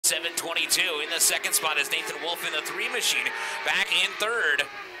7:22. In the second spot is Nathan Wolf in the 3 machine. Back in third.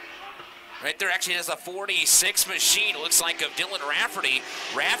 Right there actually has a 46 machine. Looks like of Dylan Rafferty.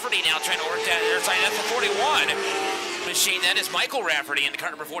 Rafferty now trying to work that air side. That's the 41 machine. That is Michael Rafferty in the car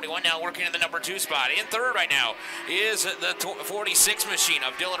number 41 now working in the number 2 spot. In third right now is the 46 machine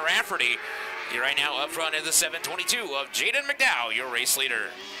of Dylan Rafferty. Right now up front is the 7:22 of Jaden McDowell, your race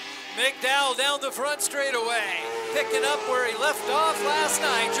leader. McDowell down the front straightaway, picking up where he left off last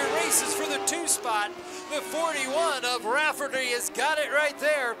night. Your races for the 2 spot. The 41 of Rafferty has got it right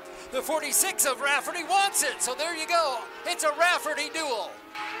there. The 46 of Rafferty wants it, so there you go. It's a Rafferty duel.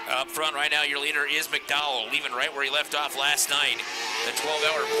 Up front right now, your leader is McDowell, leaving right where he left off last night. The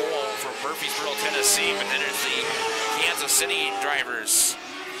 12-hour pole from Murfreesboro, Tennessee, but then there's the Kansas City drivers.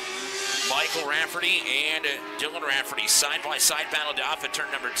 Michael Rafferty and Dylan Rafferty side-by-side battled off at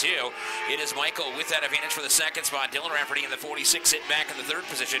turn number 2. It is Michael with that advantage for the second spot. Dylan Rafferty in the 46 sitting back in the 3rd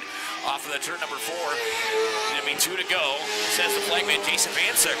position off of the turn number 4. It'll be 2 to go, says the flagman Jason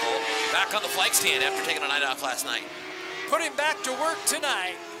Van Sickle, back on the flag stand after taking a night off last night. Put him back to work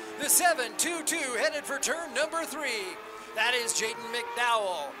tonight. The 7:22 headed for turn number 3. That is Jaden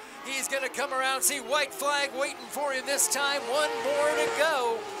McDowell. He's going to come around, see white flag waiting for him this time. 1 more to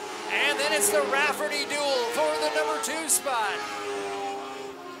go. And then it's the Rafferty duel for the number 2 spot.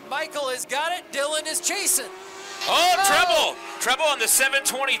 Michael has got it. Dylan is chasing. Oh, treble on the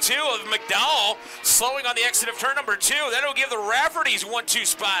 7:22 of McDowell, slowing on the exit of turn number 2. That'll give the Rafferty's 1-2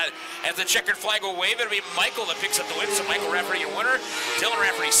 spot. As the checkered flag will wave, it'll be Michael that picks up the win. So Michael Rafferty, your winner. Dylan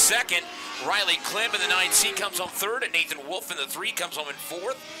Rafferty second. Riley Clem in the 9C comes home 3rd, and Nathan Wolf in the 3 comes home in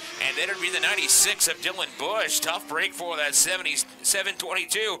 4th. And then it'll be the 96 of Dylan Bush. Tough break for that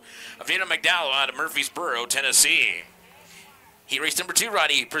 7:22 of Jaden McDowell out of Murfreesboro, Tennessee. Heat race number 2,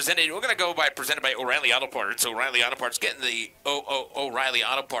 Roddy, presented by O'Reilly Auto Parts. O'Reilly Auto Parts getting the O'Reilly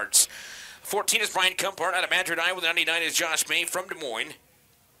Auto Parts. 14 is Brian Cumpart out of Madrid, Iowa. The 99 is Josh May from Des Moines.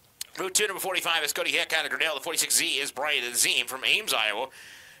 Route 2, number 45 is Cody Heck out of Grinnell. The 46Z is Brian Azim from Ames, Iowa.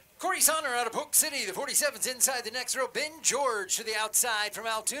 Corey Sonner out of Polk City. The 47's inside the next row. Ben George to the outside from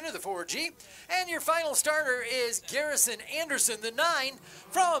Altoona, the 4G. And your final starter is Garrison Anderson, the 9,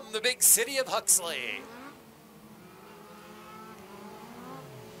 from the big city of Huxley.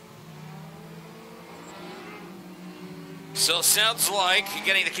 So sounds like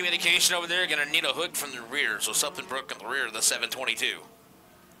getting the communication over there, gonna need a hook from the rear. So something broke in the rear of the 7:22.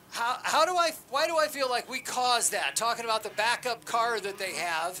 Why do I feel like we caused that? Talking about the backup car that they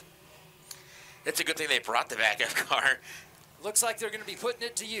have. It's a good thing they brought the backup car. Looks like they're going to be putting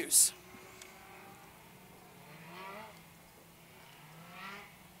it to use.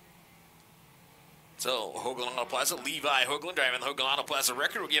 So, Hoagland Auto Plaza, Levi Hoagland driving the Hoagland Auto Plaza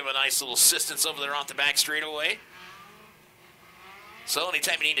record will give a nice little assistance over there off the back straightaway. So,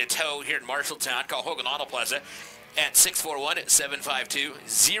 anytime you need a tow here in Marshalltown, call Hoagland Auto Plaza at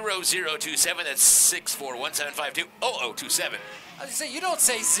 641-752-0027. That's 641-752-0027. I was going to say, you don't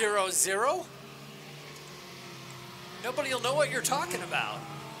say 00. Nobody will know what you're talking about.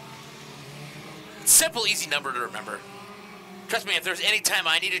 Simple, easy number to remember. Trust me, if there's any time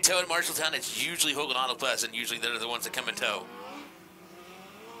I need a tow in Marshalltown, it's usually Hoagland Auto Plaza, and usually they're the ones that come in tow.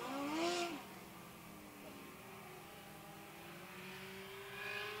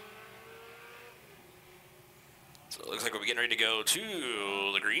 So it looks like we'll be getting ready to go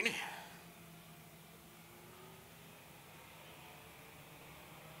to the green.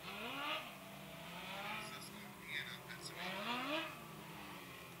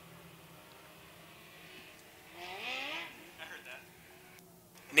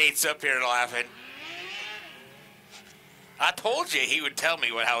 Nate's up here laughing. I told you he would tell me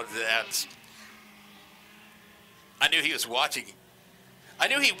how that's. I knew he was watching. I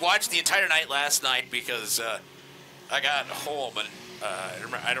knew he watched the entire night last night because I got home and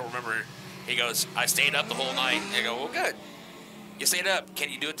I don't remember. He goes, I stayed up the whole night. I go, well, good. You stayed up. Can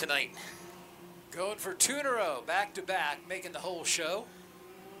you do it tonight? Going for 2 in a row, back to back, making the whole show.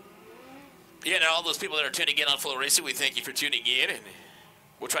 Yeah, now all those people that are tuning in on FloRacing, we thank you for tuning in, and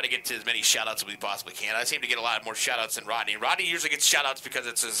we'll try to get to as many shout-outs as we possibly can. I seem to get a lot more shout-outs than Rodney. Rodney usually gets shout-outs because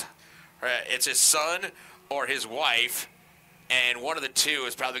it's his son or his wife, and one of the two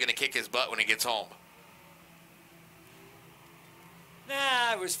is probably going to kick his butt when he gets home. Nah,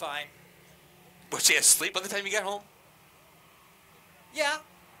 I was fine. Was he asleep by the time you got home? Yeah.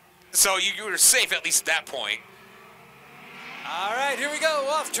 So you were safe at least at that point. All right, here we go.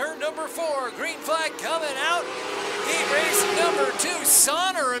 Off turn number 4. Green flag coming out. Heat race number 2.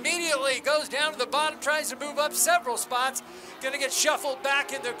 Sonner immediately goes down to the bottom, tries to move up several spots. Going to get shuffled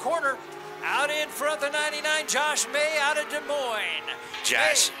back in the corner. Out in front, the 99, Josh May out of Des Moines.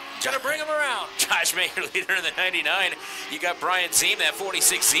 Josh. May Gonna bring him around. Josh May, your leader in the 99. You got Brian Ziem, that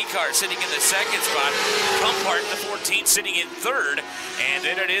 46 Z-car, sitting in the second spot. Cumpart, the 14, sitting in third. And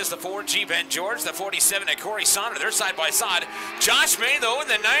then it is the 4G Ben George, the 47 at Corey Sonner. They're side by side. Josh May, though, in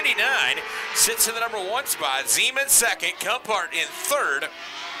the 99, sits in the number 1 spot. Ziem in second, Cumpart in third.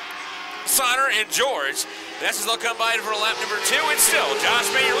 Sonner and George. That's as they'll come by for lap number 2, and still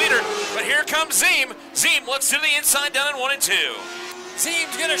Josh May, your leader. But here comes Ziem. Ziem looks to the inside down in 1 and 2.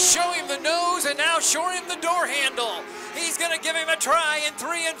 Ziem's gonna show him the nose and now show him the door handle. He's gonna give him a try in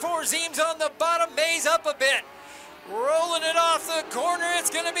 3 and 4. Ziem's on the bottom, May's up a bit. Rolling it off the corner,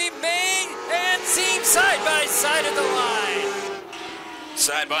 it's gonna be May and Ziem side by side at the line.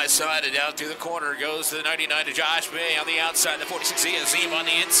 Side by side and down through the corner goes to the 99 to Josh May on the outside, the 46Z and Ziem on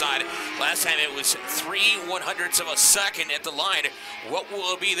the inside. Last time it was 3/100ths of a second at the line. What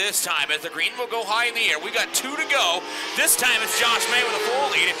will it be this time? As the green will go high in the air. We got 2 to go. This time it's Josh May with a full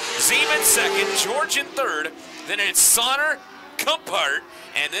lead. Ziem in second, George in third. Then it's Sonner, Cumpart,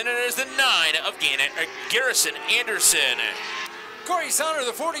 and then it is the 9 of Garrison Anderson. Corey Sonner,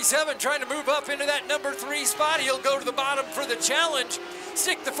 the 47, trying to move up into that number 3 spot. He'll go to the bottom for the challenge.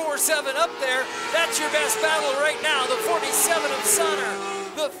 Stick the 4-7 up there. That's your best battle right now. The 47 of Sonner,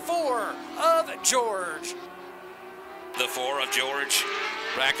 the 4 of George. The 4 of George.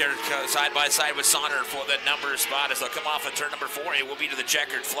 Back there side by side with Sonner for the number spot as they'll come off of turn number 4. It will be to the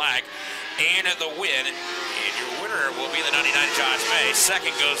checkered flag and the win. And your winner will be the 99 Josh May.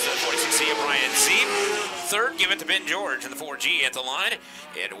 Second goes to the 46C of Brian Ziem. Third, give it to Ben George and the 4G at the line.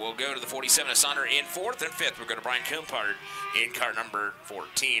 And we'll go to the 47 of Sonner in 4th. And 5th, we'll go to Brian Cumpart in car number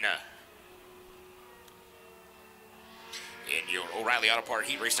 14. In your O'Reilly Auto Part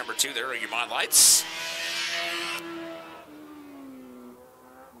Heat Race number 2, there are your mod lights.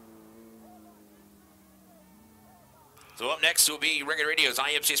 So up next will be Regular Radio's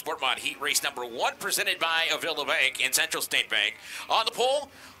IMCA Sport Mod Heat Race number 1, presented by Avila Bank and Central State Bank. On the pole,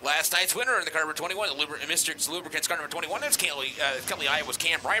 last night's winner in the car number 21, the Mystics Lubricants car number 21, that's Kelly, Iowa's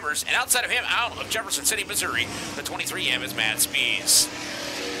Cam Reimers. And outside of him, out of Jefferson City, Missouri, the 23M is Matt Spees.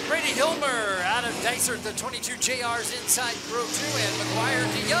 Brady Hilmer out of Dysart, the 22 JR's inside row 2, and McGuire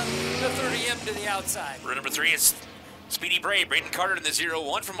to Young, the 30M to the outside. Row number 3 is Speedy Bray, Braden Carter in the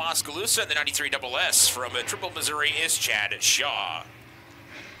 0-1 from Oskaloosa, and the 93 SS from Triple Missouri is Chad Shaw.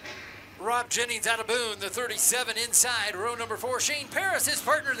 Rob Jennings out of Boone, the 37 inside, row number 4. Shane Paris, his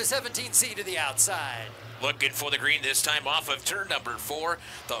partner, the 17C to the outside. Looking for the green this time off of turn number 4.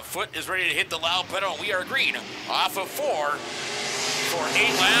 The foot is ready to hit the loud pedal, and we are green off of 4 for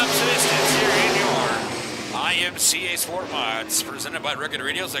 8 laps distance here in your IMCA Sport Mods, presented by Regular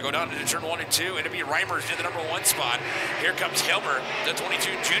Radios. They go down into turn 1 and 2, and it'll be Reimers in the number 1 spot. Here comes Hilmer, the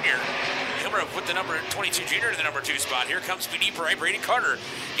 22 junior. Hilmer put the number 22 junior in the number 2 spot. Here comes Speedy Bray, Brady Carter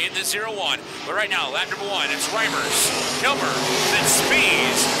in the 0-1. But right now, lap number 1, it's Reimers, Hilmer, then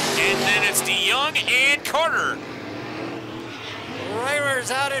Spees, and then it's DeYoung and Carter. Reimers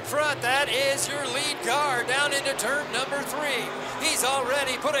out in front. That is your lead car down into turn number 3. He's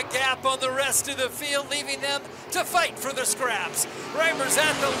already put a gap on the rest of the field, leaving them to fight for the scraps. Reimers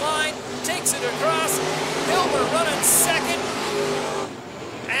at the line, takes it across. Hilmer running second,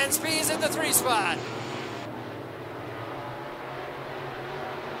 and Spees in the 3 spot.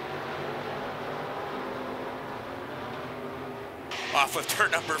 Off of turn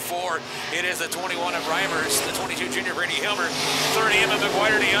number 4, it is the 21 of Reimers, the 22 junior Brady Hilmer, 30M of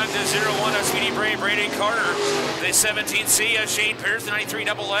McGuire DeYoung, the 0-1 of Speedy Bray, Brady Carter, the 17C of Shane Pierce, the 93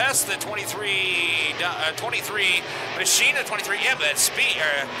 SS, the 23 Machine, the 23M, that's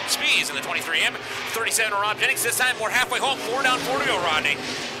Spees in the 23M, 37 of Rob Jennings. This time we're halfway home, 4 down, 4 to go, Rodney.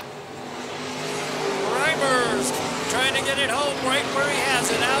 Reimers trying to get it home right where he has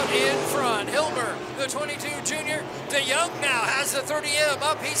it, out in front. Hilmer, the 22 junior. DeYoung now has the 30M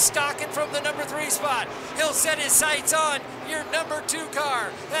up. He's stalking from the number 3 spot. He'll set his sights on your number 2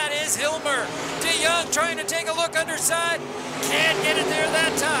 car. That is Hilmer. DeYoung trying to take a look underside. Can't get it there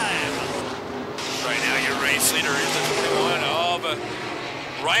that time. Right now your race leader is the 21 of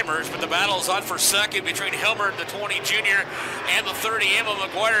Reimers, but the battle is on for second between Hilmer, the 20 junior, and the 30M of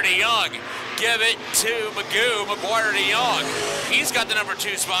McGuire DeYoung. Give it to McGuire DeYoung. He's got the number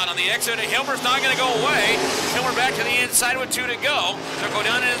 2 spot on the exit. Hilmer's not going to go away. Hilmer back to the inside with 2 to go. They'll go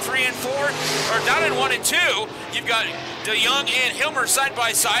down in 3 and 4, or down in 1 and 2. You've got DeYoung and Hilmer side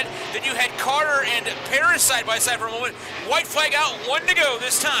by side. Then you had Carter and Paris side by side for a moment. White flag out, 1 to go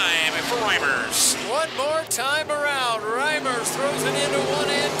this time for Reimers. One more time around. Reimers throws it into 1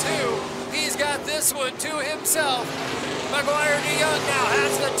 and 2. He's got this one to himself. McGuire DeYoung now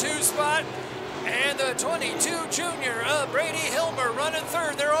has the 2 spot. And the 22 junior, Brady Hilmer running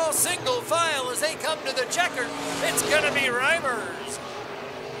 3rd. They're all come to the checker. It's going to be Reimers.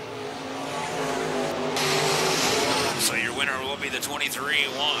 So your winner will be the 21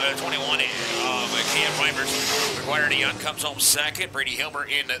 of Cam Reimers. McGuire Young comes home second. Brady Hilmer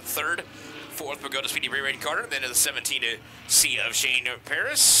in third. Fourth, we'll go to Speedy Ray Carter. Then to the 17 to C of Shane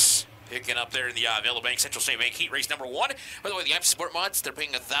Paris. Picking up there in the Villa Bank Central State Bank Heat Race number 1. By the way, the Sport Mods, they're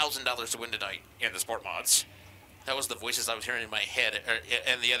paying $1,000 to win tonight in the Sport Mods. That was the voices I was hearing in my head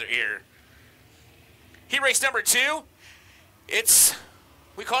and the other ear. Heat Race number 2.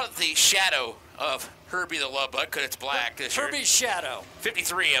 We call it the shadow of Herbie the Love Bug because it's black this year. Herbie's shadow.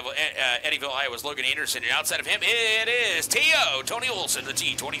 53 of Eddyville, Iowa's Logan Anderson. And outside of him, it is T.O. Tony Olson, the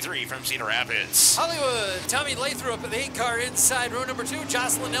T23 from Cedar Rapids. Hollywood, Tommy Lathrop of the 8-car inside row number 2.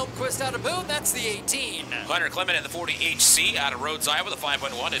 Jocelyn Elmquist out of Boone, that's the 18. Hunter Clement in the 40HC out of Rhodes, Iowa. The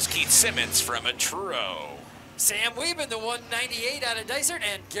 511 is Keith Simmons from Truro. Sam Weeben, the 198 out of Dysart,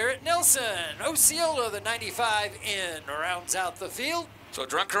 and Garrett Nelson. Osceola, the 95 in, rounds out the field. So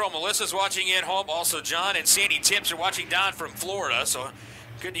Drunk Girl Melissa's watching in home. Also John and Sandy Tips are watching down from Florida. So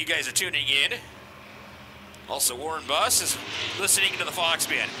good you guys are tuning in. Also Warren Buss is listening to the Fox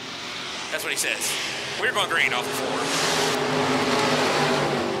Band. That's what he says. We're going green off the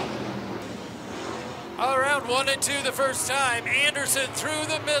floor. All around 1 and 2 the first time. Anderson through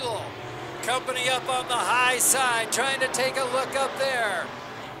the middle. Company up on the high side, trying to take a look up there.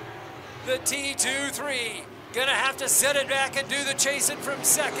 The T23 gonna have to set it back and do the chasing from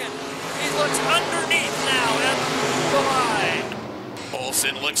second. He looks underneath now at the line.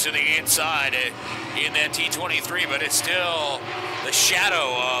 Olson looks to the inside in that T23, but it's still the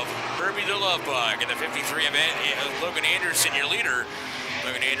shadow of Herbie the Love Bug and the 53 of Logan Anderson, your leader.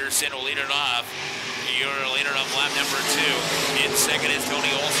 Logan Anderson will lead it off. You're leader of lap number 2. In second is Tony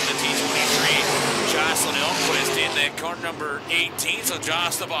Olson, the T23. Jocelyn Elmquist in the car number 18. So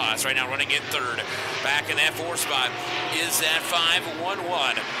Josh the boss right now running in third. Back in that 4th spot is that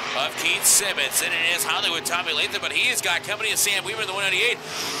 511 of Keith Simmons. And it is Hollywood Tommy Latham, but he has got company of Sam Weaver in the 198.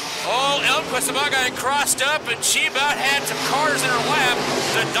 Oh, Elmquist about got crossed up, and she about had some cars in her lap.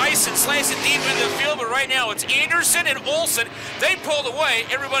 The Dyson slicing deep into the field, but right now it's Anderson and Olson. They pulled away.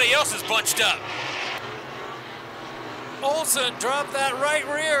 Everybody else is bunched up. Olson dropped that right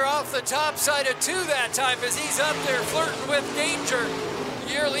rear off the top side of 2 that time as he's up there flirting with danger.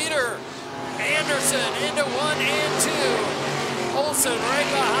 Your leader, Anderson, into 1 and 2. Olson right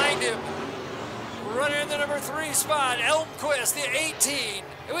behind him. Running in the number 3 spot, Elmquist, the 18.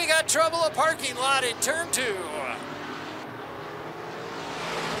 And we got trouble a parking lot in turn 2.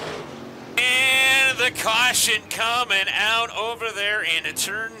 And the caution coming out over there in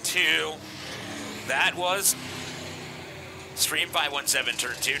turn 2. That was Stream 517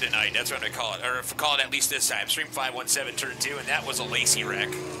 turn 2 tonight. That's what I'm going to call it, or call it at least this time. Stream 517 turn 2, and that was a Lacey wreck.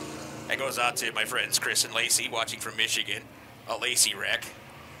 That goes out to my friends Chris and Lacey watching from Michigan. A Lacey wreck.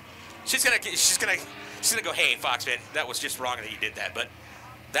 She's gonna go, hey Foxman, that was just wrong that you did that, but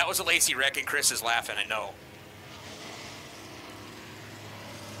that was a Lacey wreck, and Chris is laughing. I know.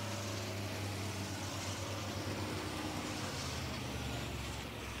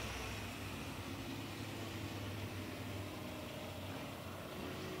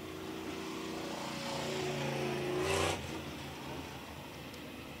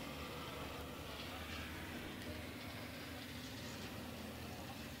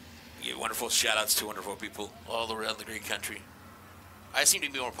 Wonderful shout outs to wonderful people all around the great country. I seem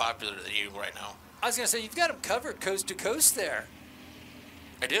to be more popular than you right now. I was going to say, you've got them covered coast to coast there.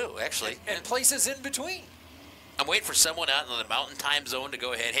 I do, actually. And places in between. I'm waiting for someone out in the mountain time zone to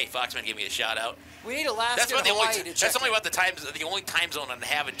go ahead. Hey, Foxman, give me a shout out. We need Alaska and Hawaii to check. That's only about the only time zone I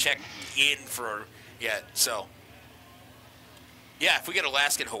haven't checked in for yet. So, yeah, if we get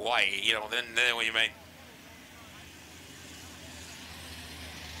Alaska and Hawaii, then we might.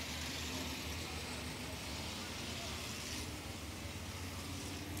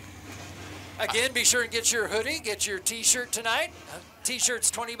 Again, be sure and get your hoodie, get your T-shirt tonight. T-shirt's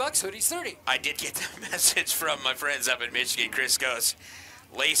 $20, hoodie's 30. I did get the message from my friends up in Michigan. Chris goes,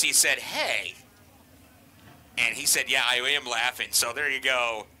 Lacey said, hey. And he said, yeah, I am laughing. So there you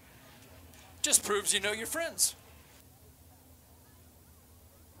go. Just proves you know your friends.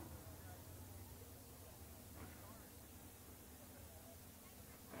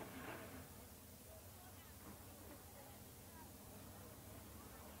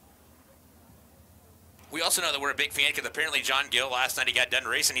 We also know that we're a big fan because apparently John Gill, last night he got done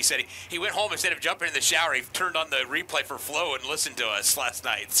racing. He said he went home, instead of jumping in the shower, he turned on the replay for Flo and listened to us last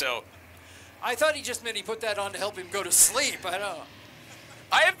night. So I thought he just meant he put that on to help him go to sleep. I don't know.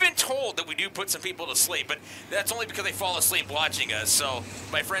 I have been told that we do put some people to sleep, but that's only because they fall asleep watching us. So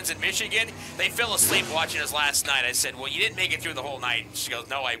my friends in Michigan, they fell asleep watching us last night. I said, well, you didn't make it through the whole night. She goes,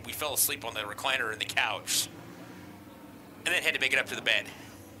 no, we fell asleep on the recliner and the couch. And then had to make it up to the bed.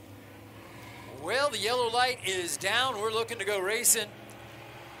 Well, the yellow light is down. We're looking to go racing.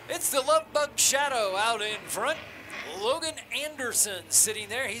 It's the Love Bug Shadow out in front. Logan Anderson sitting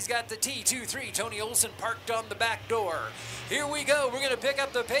there. He's got the T23 Tony Olson parked on the back door. Here we go. We're going to pick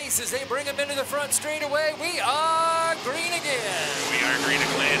up the pace as they bring him into the front straightaway. We are green again. We are green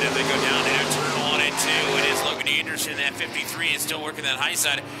again as they go down into turn 1 and 2. It is Logan Anderson. That 53 is still working that high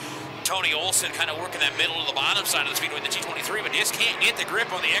side. Tony Olson kind of working that middle to the bottom side of the speedway, the T23, but just can't get the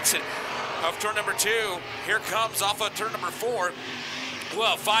grip on the exit of turn number 2. Here comes off of turn number 4.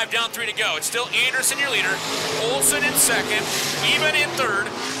 Well, 5 down, 3 to go. It's still Anderson, your leader. Olson in second, even in third.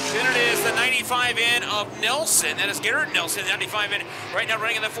 Then it is the 95 in of Nelson. That is Garrett Nelson, 95 in, right now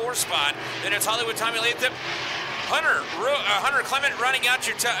running in the 4th spot. Then it's Hollywood Tommy Latham. Hunter Clement running out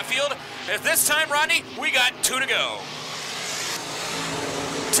your field. At this time, Rodney, we got 2 to go.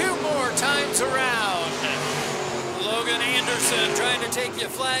 2 more times around. Logan Anderson trying to take you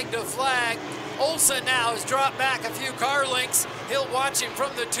flag to flag. Olson now has dropped back a few car lengths. He'll watch him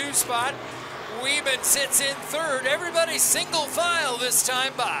from the 2 spot. Wieben sits in 3rd. Everybody single file this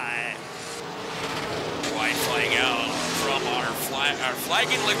time by. White flag out from our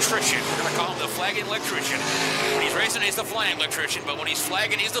flagging electrician. We're going to call him the flagging electrician. When he's racing, he's the flagging electrician, but when he's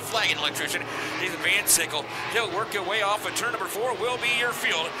flagging, he's the flagging electrician. He's the Van Sickle. He'll work your way off, and turn number 4 will be your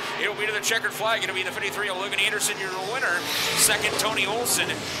field. It'll be to the checkered flag. It'll be the 53 of Logan Anderson, your winner. 2nd, Tony Olson.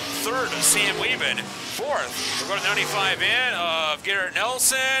 3rd, Sam Wieben. 4th, we're going to 95 in of Garrett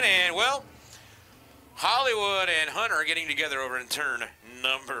Nelson, and, well, Hollywood and Hunter getting together over in turn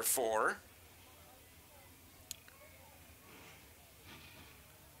number 4.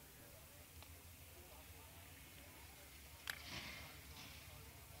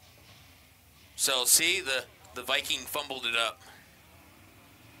 So, see, the Viking fumbled it up.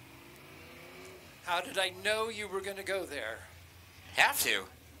 How did I know you were going to go there? Have to.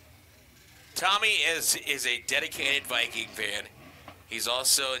 Tommy is a dedicated Viking fan. He's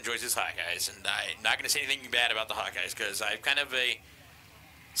also enjoys his Hawkeyes, and I'm not going to say anything bad about the Hawkeyes because I'm kind of a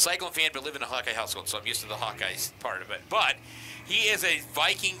Cyclone fan, but live in a Hawkeye household, so I'm used to the Hawkeyes part of it. But he is a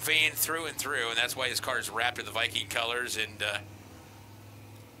Viking fan through and through, and that's why his car is wrapped in the Viking colors, and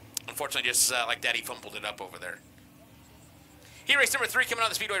unfortunately, just like that, he fumbled it up over there. Heat race number 3 coming on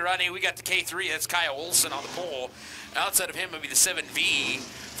the speedway, Rodney. We got the K3. That's Kyle Olson on the pole. Outside of him would be the 7V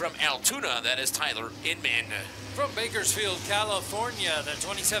from Altoona. That is Tyler Inman. From Bakersfield, California, the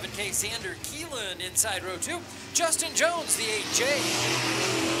 27K Sander Keelan inside row 2. Justin Jones, the 8J.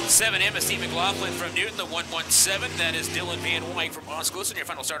 7M is Steve McLaughlin from Newton, the 117. That is Dylan Van Wyk from Oskaloosa. And your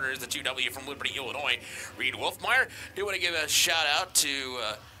final starter is the 2W from Liberty, Illinois, Reed Wolfmeyer. Do want to give a shout out to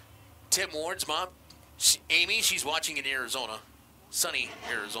Tim Ward's mom, Amy. She's watching in Arizona. Sunny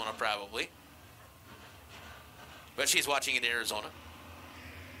Arizona, probably. But she's watching in Arizona.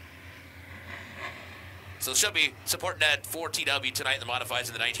 So she'll be supporting that 4TW tonight in the modifieds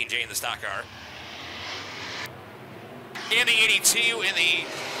in the 19J in the stock car. And the 82 in the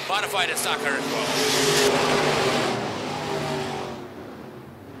modified and stock car as well.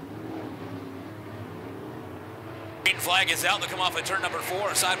 Green flag is out. They'll come off at turn number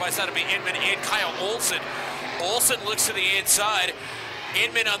 4. Side by side will be Inman and Kyle Olson. Olson looks to the inside.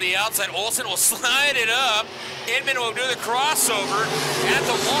 Inman on the outside. Olson will slide it up. Inman will do the crossover at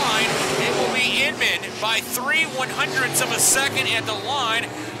the line. It will be Inman by 3/100ths of a second at the line.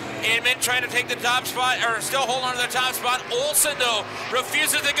 Inman trying to take the top spot, or still hold on to the top spot. Olson, though,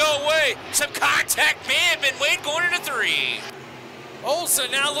 refuses to go away. Some contact, man. Wade going into 3.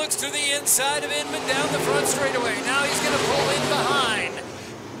 Olson now looks to the inside of Inman down the front straightaway. Now he's going to pull in behind.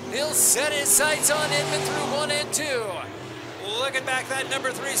 He'll set his sights on Inman through 1 and 2. Looking back that number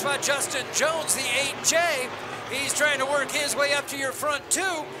 3 spot, Justin Jones, the 8J. He's trying to work his way up to your front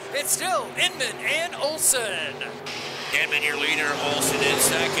 2. It's still Inman and Olson. Inman, your leader, Olson in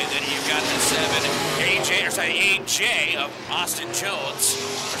second. Then you've got the 8J of Austin Jones.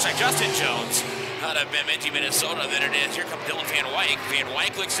 Justin Jones out of Bemidji, Minnesota. Then it is. Here comes Dylan Van Wyk. Van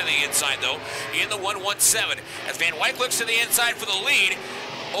Wyk looks to the inside, though, in the 117. As Van Wyk looks to the inside for the lead,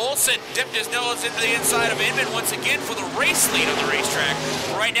 Olson dipped his nose into the inside of Inman once again for the race lead on the racetrack.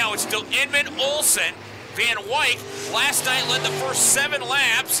 Right now, it's still Inman, Olson. Van Wyk last night led the first 7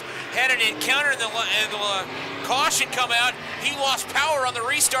 laps, had an encounter in the caution come out. He lost power on the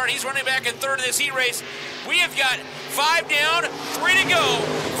restart. He's running back in 3rd of this heat race. We have got 5 down, 3 to go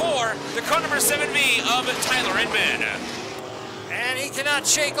for the car number 7B of Tyler Inman. And he cannot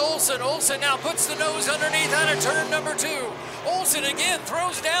shake Olsen. Olsen now puts the nose underneath out of turn number 2. Olsen again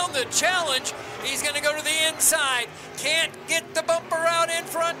throws down the challenge. He's going to go to the inside. Can't get the bumper out in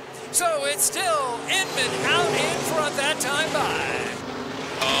front. So it's still Inman out in front that time by.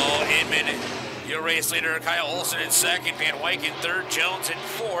 Oh, Inman, your race leader, Kyle Olsen in second, Van Wyk in third, Jones in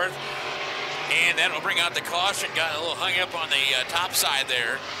fourth. And that will bring out the caution. Got a little hung up on the top side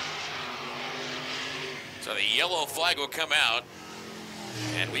there. So the yellow flag will come out.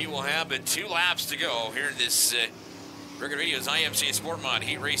 And we will have 2 laps to go here in this Rickard Radio's IMCA Sport Mod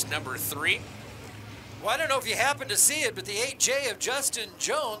Heat Race number 3. Well, I don't know if you happened to see it, but the 8J of Justin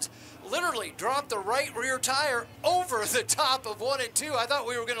Jones literally dropped the right rear tire over the top of 1 and 2. I thought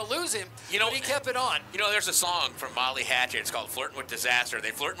we were going to lose him, but he kept it on. You know, there's a song from Molly Hatchet. It's called Flirting with Disaster. Are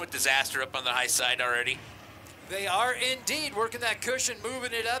they flirting with disaster up on the high side already? They are indeed working that cushion,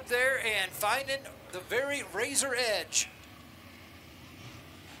 moving it up there, and finding the very razor edge.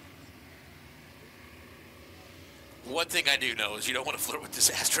 One thing I do know is you don't want to flirt with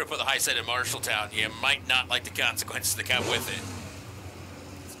disaster up on the high side in Marshalltown. You might not like the consequences that come with it.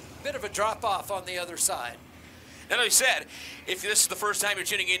 Bit of a drop-off on the other side. Now, like I said, if this is the first time you're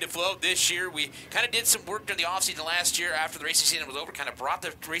tuning into Flow, this year we kind of did some work during the offseason last year after the racing season was over, kind of brought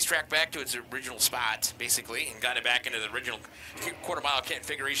the racetrack back to its original spot, basically, and got it back into the original quarter-mile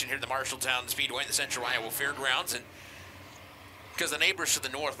configuration here at the Marshalltown Speedway in the Central Iowa Fairgrounds. And because the neighbors to the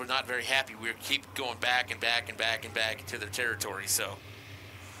north were not very happy, we would keep going back and back and back and back into their territory, so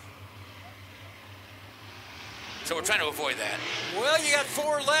we're trying to avoid that. Well, you got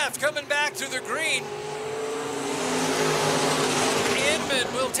 4 left coming back through the green.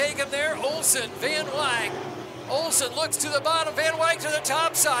 Inman will take him there. Olsen, Van Wyk. Olsen looks to the bottom. Van Wyk to the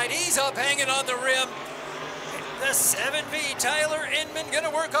top side. He's up hanging on the rim. The 7V, Tyler Inman, going to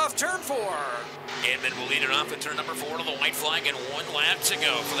work off turn 4. Inman will lead it off at turn number 4 to the white flag, and 1 lap to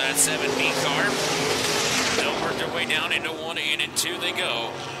go for that 7V car. They'll work their way down into 1 and 2 they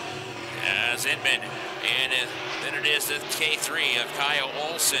go. As Inman, and then it is the K3 of Kyle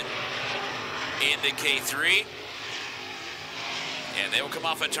Olsen in the K3. And they will come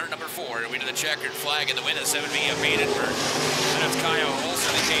off at turn number 4. We do the checkered flag in the wind. The 7V of Maiden for that's Kyle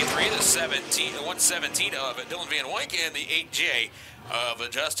Olsen, the K3, the 117 of Dylan Van Wyk, and the 8J of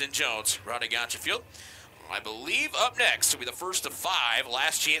Justin Jones. Rodney Gotchafield, I believe, up next will be the first of 5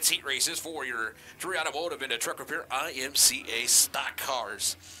 last chance heat races for your Drury Automotive and Truck Repair IMCA stock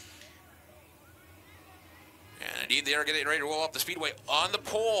cars. And indeed, they are getting ready to roll up the speedway. On the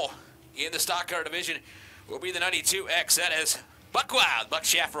pole in the stock car division will be the 92X. That is Buck Wild, Buck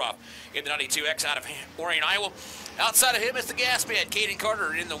Shafroff in the 92X out of Orion, Iowa. Outside of him is the gas man, Caden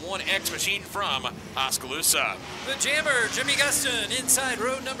Carter, in the 1X machine from Oskaloosa. The Jammer, Jimmy Guston, inside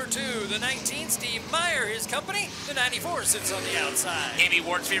row number 2. The 19, Steve Meyer, his company. The 94 sits on the outside. Amy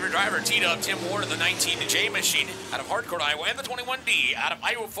Ward's favorite driver, T-Dub Tim Ward, in the 19J machine out of Hardcourt, Iowa. And the 21D out of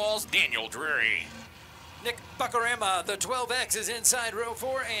Iowa Falls, Daniel Drury. Nick Buckarama, the 12X, is inside row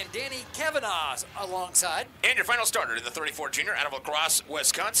 4, and Danny Kavanaugh alongside. And your final starter in the 34 Junior out of La Crosse,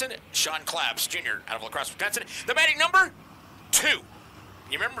 Wisconsin, Sean Claps Jr. out of La Crosse, Wisconsin. The batting number 2. You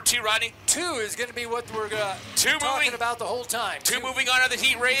remember 2, Rodney? 2 is going to be what we're talking about the whole time. 2 moving on to the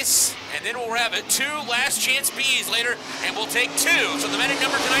heat race, and then we'll have it 2 last chance Bs later, and we'll take 2. So the batting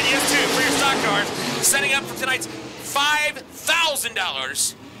number tonight is 2 for your stock cars, setting up for tonight's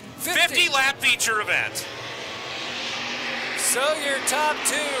 $5,000 50-lap feature event. So your top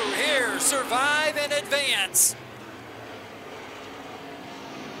 2 here, survive and advance.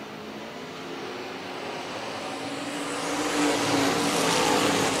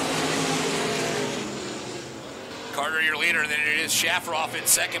 Carter, your leader, then it is Shafroff in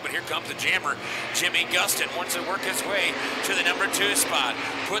second, but here comes the Jammer. Jimmy Guston wants to work his way to the number 2 spot.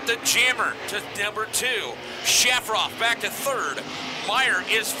 Put the Jammer to number 2. Shafroff back to 3rd. Meyer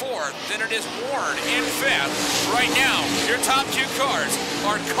is 4th. Then it is Ward in 5th. Right now, your top 2 cars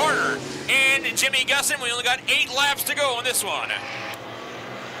are Carter and Jimmy Guston. We only got 8 laps to go on this one.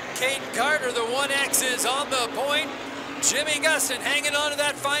 Caden Carter, the 1X, is on the point. Jimmy Guston hanging on to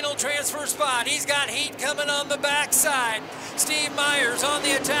that final transfer spot. He's got heat coming on the backside. Steve Myers on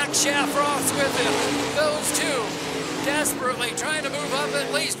the attack. Shafroff's with him. Those 2 desperately trying to move up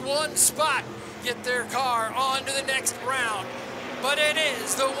at least 1 spot, get their car on to the next round. But it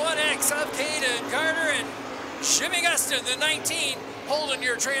is the 1X of Caden Carter and Jimmy Guston, the 19, holding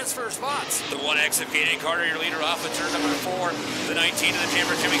your transfer spots. The 1X of Caden Carter, your leader off of turn number 4. The 19 of the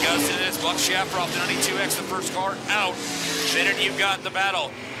Jammer, Jimmy Gustin, and it's Buck Shafroff, the 92X, the first car out. Then you've got the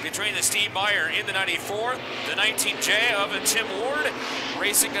battle between the Steve Meyer in the 94, the 19J of Tim Ward,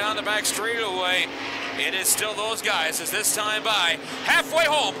 racing down the back straightaway. It is still those guys as this time by halfway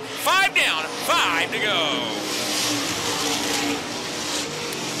home, 5 down, 5 to go.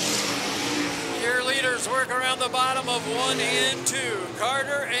 Your leaders work around the bottom of 1 and 2.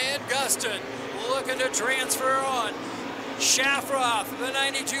 Carter and Gustin looking to transfer on. Shafroth, the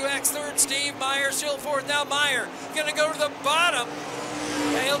 92X, third. Steve Meyer still fourth. Now Meyer gonna go to the bottom.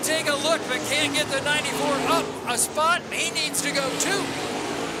 He'll take a look, but can't get the 94 up a spot. He needs to go 2.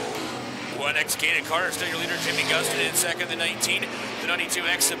 1X Caden Carter, still your leader. Jimmy Gustin in second. The 19, the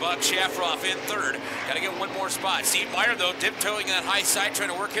 92X, the Buck Shafroff in third. Got to get one more spot. Steve Meyer, though, tiptoeing that high side, trying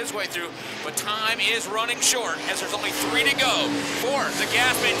to work his way through. But time is running short as there's only 3 to go for the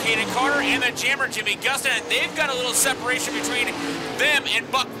Gasman Caden Carter and the Jammer Jimmy Gustin. And they've got a little separation between them and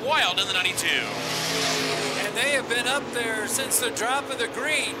Buck Wild in the 92. And they have been up there since the drop of the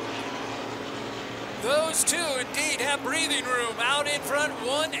green. Those two indeed have breathing room out in front,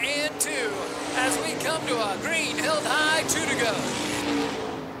 1 and 2. As we come to a green held high, 2 to go.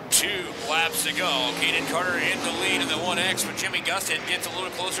 2 laps to go. Caden Carter in the lead in the 1X, but Jimmy Gustin gets a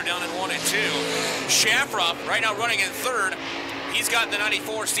little closer down in 1 and 2. Shafroff right now running in third. He's got the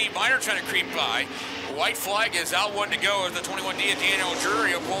 94 Steve Meyer trying to creep by. White flag is out, 1 to go as the 21D of Daniel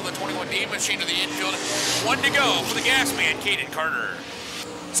Drury will pull the 21D machine to the infield. 1 to go for the gas man, Caden Carter.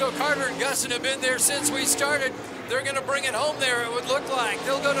 So Carter and Gustin have been there since we started. They're going to bring it home there, it would look like.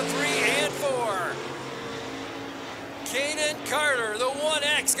 They'll go to 3 and 4. Caden Carter, the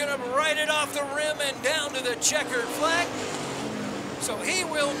 1X, going to ride it off the rim and down to the checkered flag. So he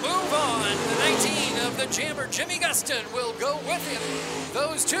will move on. The 19 of the Jammer, Jimmy Gustin, will go with him.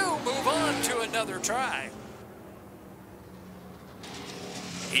 Those two move on to another try.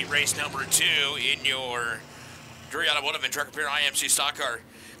 Heat race number 2 in your Drury Automotive and Truck Repair IMC stock car.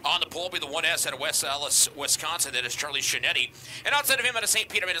 On the pole will be the 1S out of West Allis, Wisconsin. That is Charlie Shinetti. And outside of him out of St.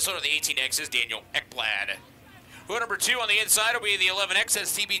 Peter, Minnesota, the 18X is Daniel Ekblad. Who number 2 on the inside will be the 11X,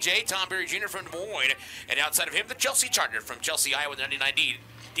 that's TBJ, Tom Berry Jr. from Des Moines. And outside of him, the Chelsea Charger from Chelsea, Iowa, the 99D,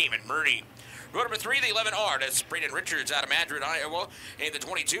 Damon Murdy. Row number 3, the 11R, that's Braden Richards out of Madrid, Iowa. And the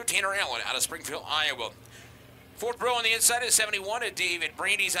 22, Tanner Allen out of Springfield, Iowa. 4th row on the inside is 71 at David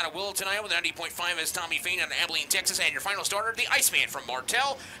Brandy's out of Wilton, Iowa. The 90.5 is Tommy Fain out of Abilene, Texas. And your final starter, the Iceman from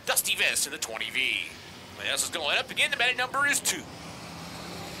Martell, Dusty Vest in the 20V. This is going to line up again. The batting number is 2.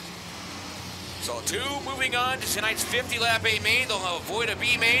 So 2 moving on to tonight's 50-lap A main. They'll avoid a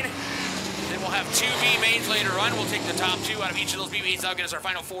B main. Then we'll have 2 B mains later on. We'll take the top 2 out of each of those B mains. That'll get us our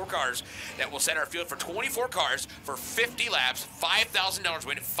final 4 cars. That will set our field for 24 cars for 50 laps, $5,000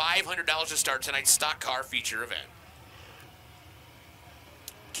 win, $500 to start tonight's stock car feature event.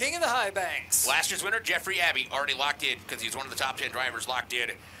 King of the Highbanks. Last year's winner, Jeffrey Abbey, already locked in because he's one of the top 10 drivers locked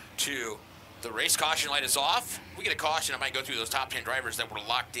in to the race. Caution light is off. We get a caution. I might go through those top 10 drivers that were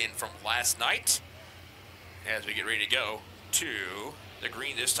locked in from last night as we get ready to go to the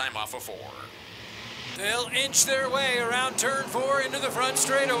green, this time off of 4. They'll inch their way around turn 4 into the front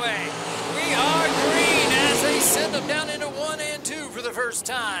straightaway. We are green as they send them down into 1 and 2 for the first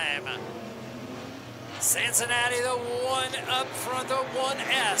time. Cincinnati, the 1 up front, the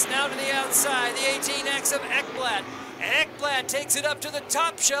 1S. Now to the outside, the 18X of Ekblad. Ekblad takes it up to the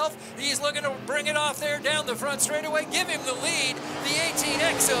top shelf. He's looking to bring it off there down the front straightaway. Give him the lead, the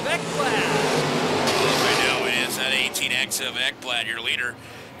 18X of Ekblad. Right now it is that 18X of Ekblad, your leader.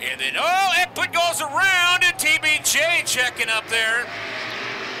 And then, oh, Ekblad goes around and TBJ checking up there.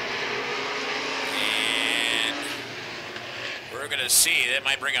 And we're going to see, that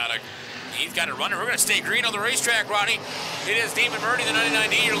might bring out a, he's got a runner. We're going to stay green on the racetrack, Ronnie. It is Damon Murdy, the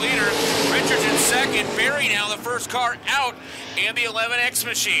 99D, your leader. Richards in second. Barry now the first car out, and the 11X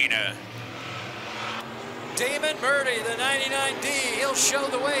machine. Damon Murdy, the 99D. He'll show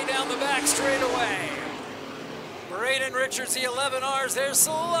the way down the back straightaway. Braden Richards, the 11Rs. There's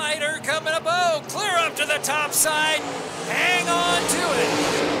Slider coming up. Oh, clear up to the top side. Hang on to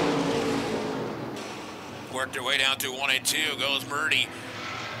it. Worked their way down to 1 and 2. Goes Murdy.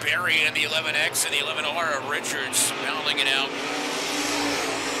 Barry and the 11X and the 11R of Richards battling it out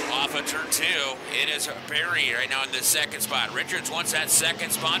off of turn 2. It is Barry right now in the second spot. Richards wants that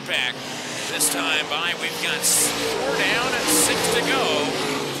second spot back. This time by, we've got 4 down and 6 to go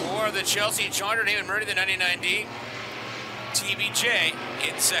for the Chelsea Charger. David Murdy, the 99D. TBJ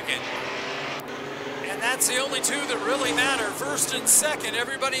in second. And that's the only 2 that really matter. First and second.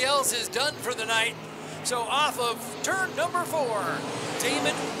 Everybody else is done for the night. So off of turn number 4,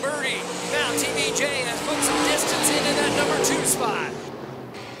 Damon Murdy. Now TBJ has put some distance into that number 2 spot.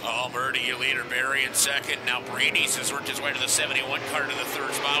 Oh, Murdy, your leader, Barry in second. Now Brandeis has worked his way to the 71 car to the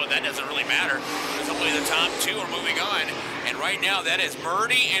 3rd spot, but that doesn't really matter because only the top 2 are moving on. And right now, that is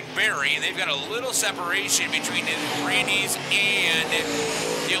Murdy and Barry, and they've got a little separation between Brandeis and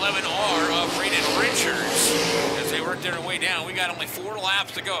the 11R of Braden Richards as they work their way down. We got only 4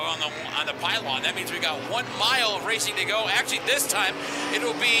 laps to go on the pylon. That means we got 1 mile of racing to go. Actually, this time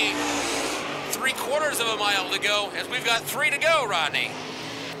it'll be 3/4 of a mile to go as we've got 3 to go, Rodney.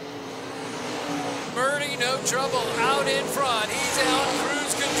 Murdy, no trouble, out in front. He's out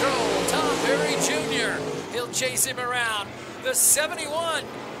cruise control. Tom Berry Jr., he'll chase him around. The 71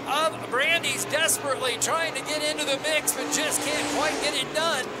 of Brandy's desperately trying to get into the mix, but just can't quite get it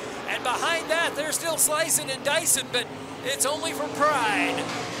done. And behind that, they're still slicing and dicing, but it's only for pride.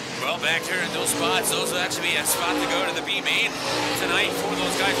 Well, back there in those spots, those will actually be a spot to go to the B main tonight for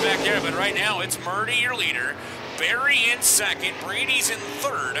those guys back there. But right now, it's Murdy, your leader. Barry in second, Brady's in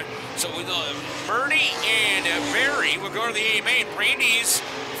 3rd. So with Murdy and Barry will go to the A main. Brady's,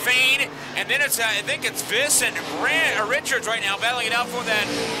 Fane, and then it's I think it's Viss and Richards right now battling it out for that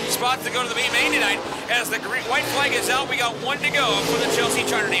spot to go to the B main tonight. As the white flag is out, we got 1 to go for the Chelsea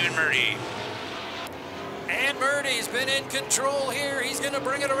Charter Damon Murdy. And Murdy's been in control here. He's going to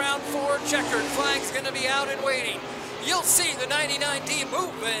bring it around 4. Checkered flag's going to be out and waiting. You'll see the 99D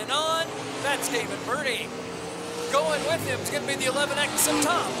moving on. That's David Murdy. Going with him is going to be the 11X of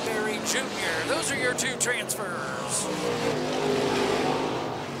Tom Berry Jr. Those are your 2 transfers.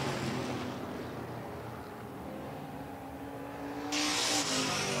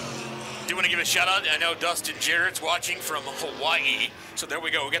 Do want to give a shout out. I know Dustin Jarrett's watching from Hawaii. So there we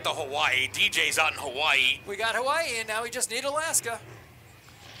go. We get the Hawaii. DJ's out in Hawaii. We got Hawaii, and now we just need Alaska.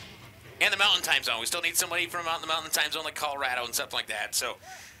 And the Mountain Time Zone. We still need somebody from out in the Mountain Time Zone like Colorado and stuff like that. So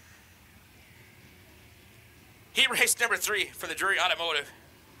heat race number 3 for the Drury Automotive.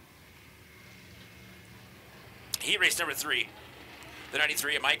 Heat race number 3. The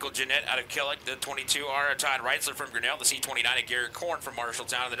 93 of Michael Jeanette out of Killick. The 22R of Todd Reitzler from Grinnell. The C29 of Garrett Korn from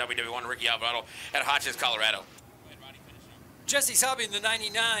Marshalltown. And the WW1 Ricky Alvarado at Hotchkiss, Colorado. Jesse Sabi, the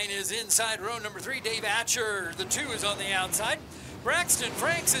 99, is inside row number 3. Dave Atcher, the 2, is on the outside. Braxton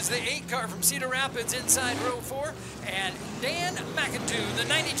Franks is the 8 car from Cedar Rapids inside row 4. And Dan McIntyre, the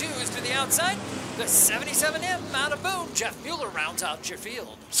 92, is to the outside. The 77M out of Boone, Jeff Mueller, rounds out your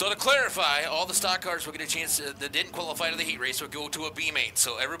field. So to clarify, all the stock cars will get a chance that didn't qualify to the heat race will go to a B main.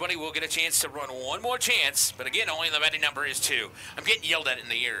 So everybody will get a chance to run 1 more chance. But again, only the betting number is 2. I'm getting yelled at in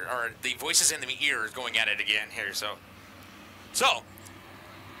the ear, or the voices in the ear is going at it again here. So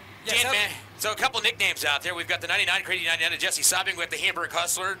yes, Dan, so a couple nicknames out there. We've got the 99 Crazy 99 of Jesse Sobbing with the Hamburg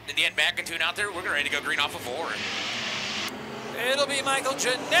Hustler and Dan McIntyre out there. We're ready to go green off of 4. It'll be Michael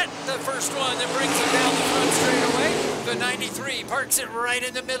Jeanette, the first one that brings it down the front straightaway. The 93 parks it right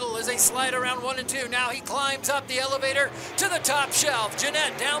in the middle as they slide around 1 and 2. Now he climbs up the elevator to the top shelf.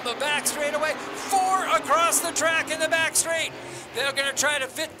 Jeanette down the back straightaway. 4 across the track in the back straight. They're going to try to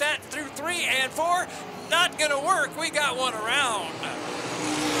fit that through 3 and 4. Not going to work. We got 1 around.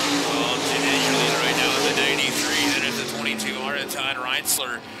 Well, Jeanette, your leader right now is the 93. Then it's the 22 R of Todd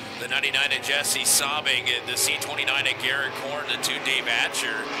Reitzler. The 99 of Jesse Sobbing, the C29 of Garrett Korn, the 2 Dave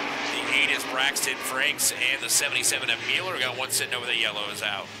Atcher, the 8 is Braxton Franks, and the 77 of Mueller. We got 1 sitting over the yellow is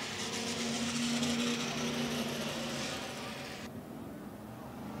out.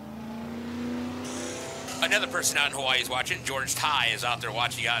 Another person out in Hawaii is watching. George Ty is out there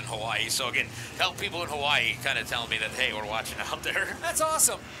watching out in Hawaii. So again, help people in Hawaii kind of telling me that, hey, we're watching out there. That's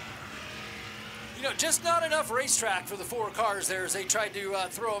awesome. You know, just not enough racetrack for the 4 cars there as they tried to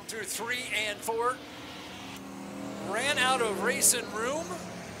throw them through 3 and 4. Ran out of racing room.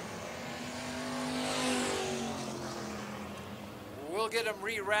 We'll get them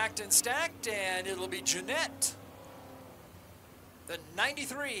re-racked and stacked, and it'll be Jeanette, the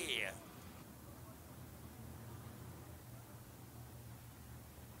 93.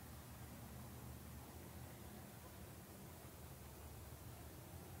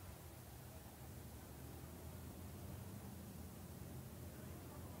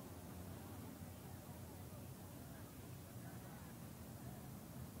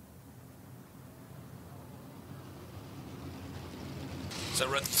 So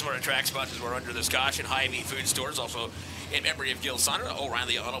some of our track sponsors were under the Scotch and Hy-Vee food stores, also in memory of Gil Sonner,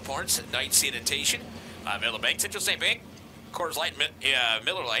 O'Reilly Auto Parts, Night Sanitation, Miller Bank, Central State Bank, Coors Light,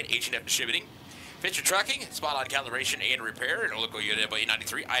 Miller Lite, H&F Distributing, Fisher Trucking, Spot On Calibration and Repair, and local unit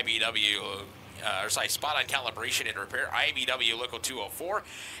 93, IBW, Spot On Calibration and Repair, IBW Local 204,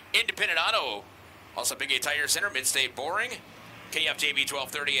 Independent Auto Also, Big A Tire Center, Mid-State Boring, KFJB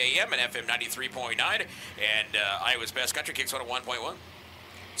 1230 AM and FM 93.9, and Iowa's Best Country Kicks 101.1.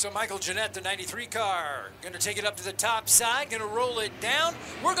 So Michael Jeanette, the 93 car, going to take it up to the top side, going to roll it down.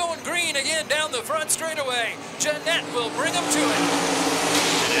 We're going green again down the front straightaway. Jeanette will bring them to it.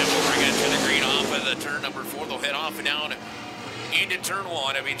 Jeanette will bring it to the green off of the turn number 4. They'll head off and down into turn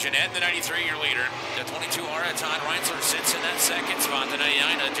 1. It'll be Jeanette, the 93, your leader. The 22 Ara Todd Reitzler sits in that second spot. The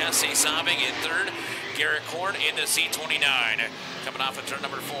 99 Jesse Sobing in third. Garrett Korn in the C29. Coming off of turn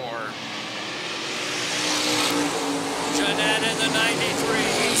number 4. Jeanette in the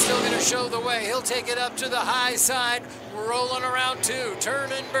 93. He's still going to show the way. He'll take it up to the high side. Rolling around 2.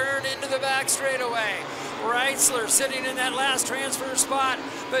 Turn and burn into the back straightaway. Reitzler sitting in that last transfer spot,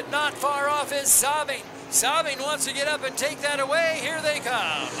 but not far off is Sobing. Sobing wants to get up and take that away. Here they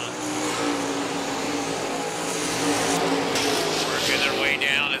come. Working their way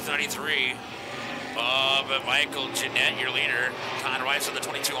down at 93. But Michael Jeanette, your leader. Todd Reitzler, the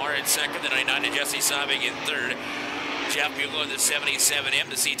 22R in second. The 99 to Jesse Sobing in third. Jeff Bueller, the 77M,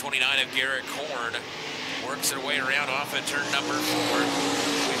 the C29 of Garrett Korn. Works their way around off at turn number 4.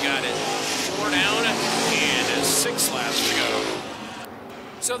 We've got it 4 down and 6 laps to go.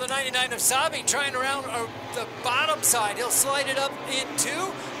 So the 99 of Sobing trying around the bottom side. He'll slide it up in 2.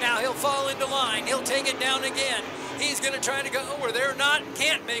 Now he'll fall into line. He'll take it down again. He's going to try to go where they're not.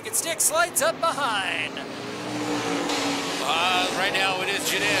 Can't make it stick. Slides up behind. Right now it is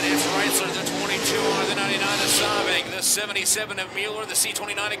Jeanette. It's Reitzler, the 22 on the 99 of Sobing. The 77 of Mueller, the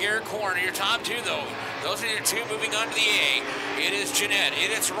C29 of Garrett Korn. Your top 2, though. Those are your 2 moving on to the A. It is Jeanette.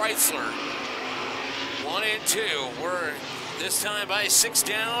 It is Reitzler. 1 and 2. We're this time by 6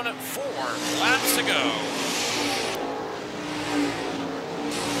 down, 4 laps to go.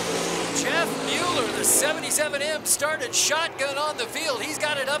 Jeff Mueller, the 77M, started shotgun on the field. He's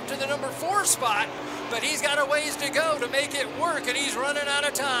got it up to the number 4 spot, but he's got a ways to go to make it work, and he's running out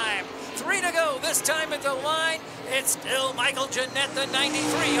of time. 3 to go. This time at the line, it's still Michael Jeanette, the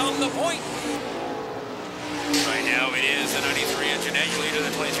 93, on the point. Right now it is the 93 of Jeanette, your leader,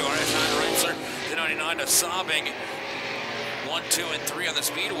 the 22 RS Reitzler, the 99 of Sobing. 1, 2, and 3 on the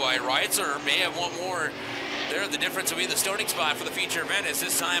speedway. Reitzler may have one more. There, the difference will be the starting spot for the feature event is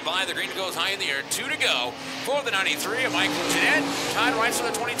this time by. The green goes high in the air. 2 to go for the 93 of Michael Jeanette. Todd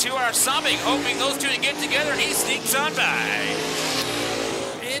Reitzler, the 22 are Sobing, hoping those 2 to get together, and he sneaks on by.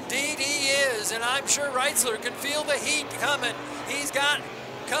 Indeed he is, and I'm sure Reitzler can feel the heat coming. He's got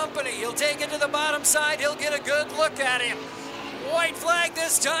company. He'll take it to the bottom side. He'll get a good look at him. White flag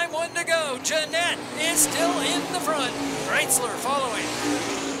this time, 1 to go. Jeanette is still in the front. Reitzler following.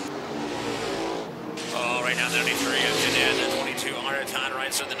 Right now, the 93 of Jeanette, the 22 Ara Todd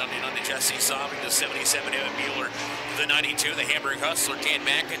Reitzler, the 99 to Jesse Sobing, the 77 Evan Mueller, the 92 the Hamburg Hustler, Dan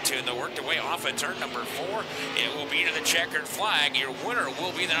McIntosh. They'll work their way off at turn number 4. It will be to the checkered flag. Your winner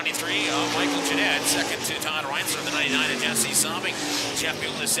will be the 93 of Michael Jeanette. Second to Todd Reitzler, the 99 to Jesse Sobing. Jeff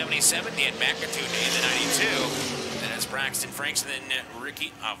Mueller, the 77, Dan McIntosh in the 92. Then it's Braxton Franks, and then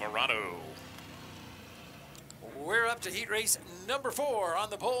Ricky Alvarado. We're up to heat race number 4 on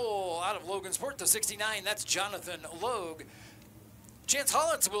the pole out of Logansport, the 69. That's Jonathan Logue. Chance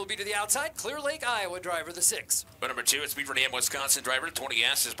Hollins will be to the outside. Clear Lake, Iowa driver, the 6. But number 2, it's Beaver Dam, Wisconsin driver.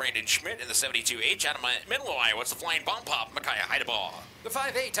 20S is Brandon Schmidt in the 72H out of Menlo, Iowa. It's the Flying Bomb Pop, Micaiah Heidebaugh. The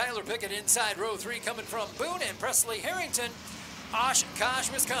 5A, Tyler Pickett inside row 3 coming from Boone and Presley Harrington.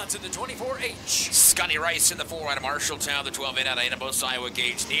 Oshkosh, Wisconsin, the 24H. Scotty Rice in the 4 out of Marshalltown, the 12-8 out of Anabos, Iowa,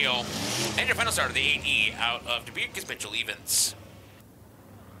 Gage Neal. And your final starter, the 8E out of Dubuque, is Mitchell Evans.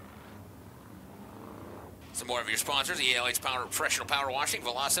 Some more of your sponsors, the ALH Power, Professional Power Washing,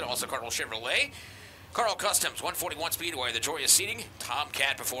 Velocity, also Cardinal Chevrolet. Carl Customs, 141 Speedway, the Joya Seating,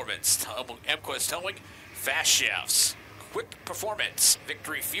 Tomcat Performance, MQuest Towing, Fast Chefs. Quick Performance,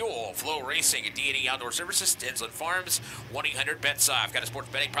 Victory Fuel, FloRacing, D&E Outdoor Services, Tinsland Farms, 1-800-BETS-OFF. Got a sports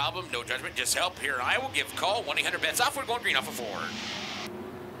betting problem? No judgment, just help. Here in Iowa, give a call, 1-800-BETS-OFF. We're going green off of 4.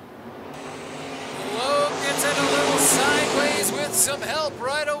 Logue gets it a little sideways with some help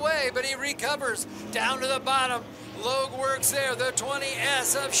right away, but he recovers down to the bottom. Logue works there, the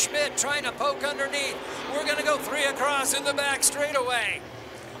 20S of Schmidt trying to poke underneath. We're going to go 3 across in the back straightaway.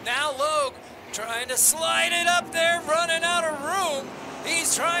 Now Logue trying to slide it up there, running out of room.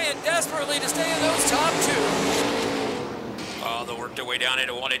 He's trying desperately to stay in those top 2. Oh, they'll work their way down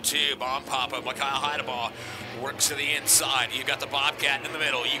into 1 and 2. Bomb Pop of Micaiah Heidebaugh works to the inside. You got the Bobcat in the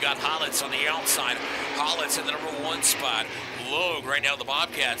middle. You got Hollitz on the outside. Hollitz in the number 1 spot. Logue right now, the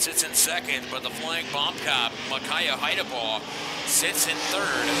Bobcat sits in second, but the Flying Bombcat, Micaiah Heidebaugh, sits in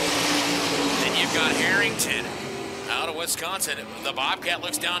third. Then you've got Harrington out of Wisconsin. The Bobcat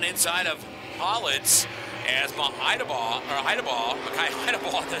looks down inside of Hollitz as Mackay Heideball,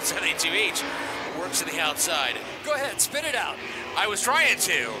 the 72H, works to the outside. Go ahead, spit it out. I was trying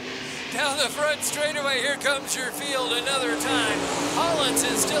to. Down the front straightaway, here comes your field another time. Hollins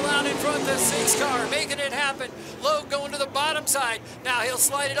is still out in front, the 6 car, making it happen. Logue going to the bottom side. Now he'll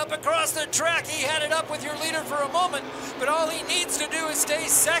slide it up across the track. He had it up with your leader for a moment, but all he needs to do is stay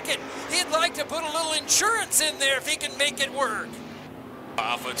second. He'd like to put a little insurance in there if he can make it work.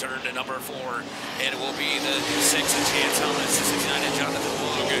 Off a turn to number 4, and it will be the 6 of Chance Hollins, the 69 and Jonathan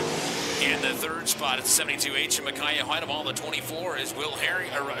Logue. In the 3rd spot, it's 72H and Mackay Heideball. The 24 is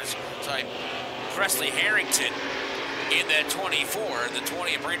Presley Harrington. In that 24, the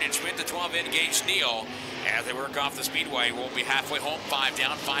 20 of Brandon Schmidt, the 12 Engage Neal. As they work off the speedway, we'll be halfway home. 5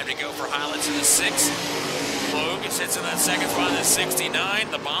 down, 5 to go for Highlands in the 6. Logue sits in that 2nd spot in the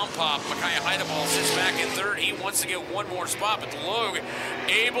 69. The bomb pop, Mackay Heideball sits back in 3rd. He wants to get one more spot, but Logue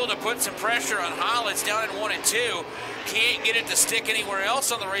able to put some pressure on Highlands down in 1 and 2. Can't get it to stick anywhere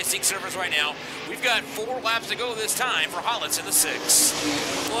else on the racing surface right now. We've got 4 laps to go this time for Hollins in the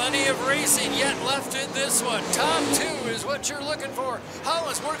 6. Plenty of racing yet left in this one. Top 2 is what you're looking for.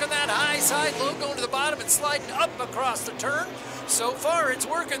 Hollins working that high side, Logue going to the bottom and sliding up across the turn. So far it's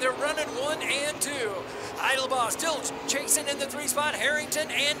working. They're running 1 and 2. Heidelbaugh still chasing in the 3 spot. Harrington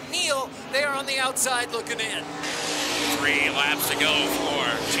and Neal, they are on the outside looking in. 3 laps to go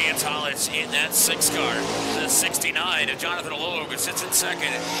for Chance Hollins in that 6 car. The 69 of Jonathan Logue sits in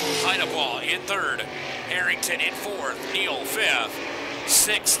 2nd. Heideball in 3rd. Harrington in 4th. Neal 5th.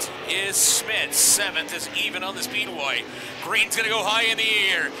 6th is Smith. 7th is even on the speedway. Green's going to go high in the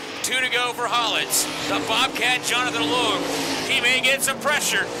air. 2 to go for Hollins. The Bobcat, Jonathan Logue. He may get some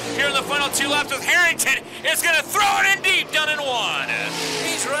pressure here in the final 2 laps with Harrington. Is going to throw it in deep down in 1.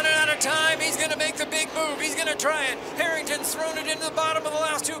 He's running out of time. He's going to make the big move. He's going to try it. Harrington's thrown it into the bottom of the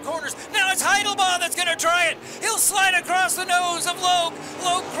last 2 corners. Now it's Heidelbaugh that's going to try it. He'll slide across the nose of Logue.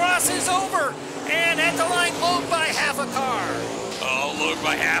 Logue crosses over. And at the line, Logue by half a car. Oh, Logue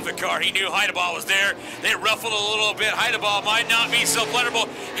by half a car. He knew Heideball was there. They ruffled a little bit. Heideball might not be so vulnerable.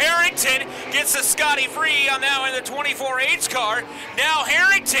 Harrington gets the Scotty free on now in the 24H car. Now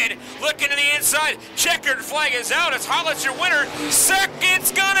Harrington looking to the inside. Checkered flag is out. It's Hollins your winner.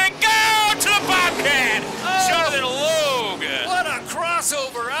 Second's gonna go to the Bobcat. Oh, Jonathan Logue. What a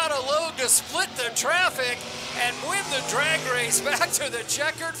crossover out of Logue to split the traffic and win the drag race back to the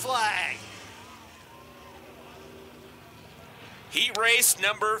checkered flag. Heat race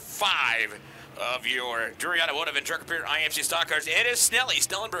number 5 of your Drury Automotive and Truck Repair IMC Stock Cars. It is Devin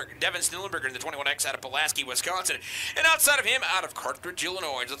Snellenberger in the 21X out of Pulaski, Wisconsin. And outside of him, out of Carthage,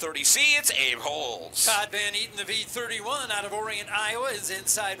 Illinois, the 30C, it's Abe Holes. Todd Van Eaton, the V31 out of Orient, Iowa, is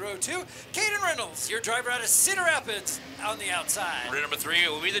inside row 2. Caden Reynolds, your driver out of Cedar Rapids, on the outside. Row number 3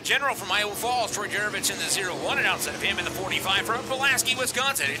 will be the general from Iowa Falls, Troy Jerovich in the 01, and outside of him in the 45 from Pulaski,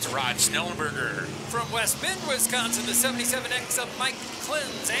 Wisconsin, it's Rod Snellenberger. From West Bend, Wisconsin, the 77X of Mike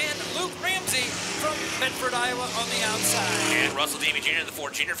Clens and Luke Ramsey from Medford, Iowa, on the outside. And Russell Davey Jr., the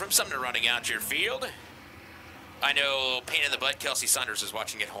Ford Jr. from Sumner, running out your field. I know, pain in the butt, Kelsey Saunders is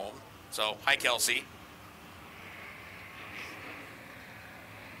watching at home. So, hi, Kelsey.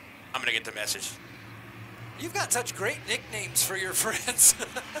 I'm going to get the message. You've got such great nicknames for your friends.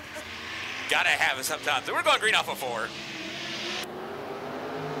 Gotta have it sometimes. We're going green off of 4.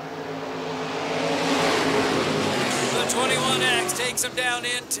 The 21X takes him down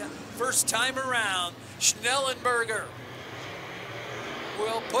into first time around. Schnellenberger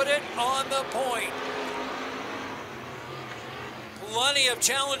will put it on the point. Plenty of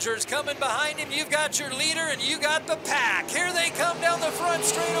challengers coming behind him. You've got your leader and you got the pack. Here they come down the front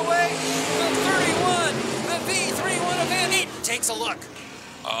straight away. The 31, the V31 of Van Eaton takes a look.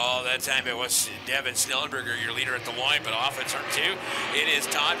 Oh, that time it was Devin Snellenberger, your leader at the line, but off at turn 2, it is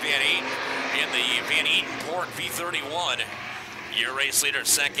Todd Van Eaton in the Van Eaton Port V31. Your race leader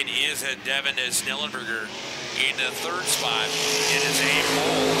 2nd is Devin Snellenberger. In the 3rd spot, it is Abe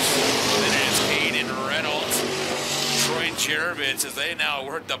Holes. Then it's Caden Reynolds. Troy Jerovich as they now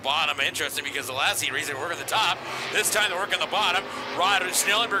work the bottom. Interesting because the last heat race they were working the top. This time they're working the bottom. Rod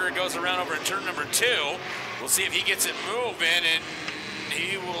Snellenberger goes around over in turn number 2. We'll see if he gets it moving, and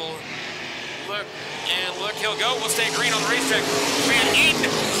he will look, and look, he'll go. We'll stay green on the racetrack. Van Eaton,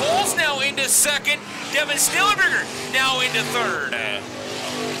 Holes now into 2nd. Devin Snellenberger now into 3rd.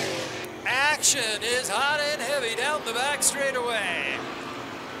 Action is hot and heavy down the back straightaway.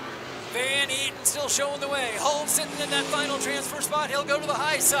 Van Eaton still showing the way. Holes sitting in that final transfer spot. He'll go to the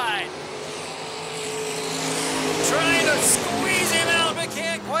high side. Trying to squeeze him out, but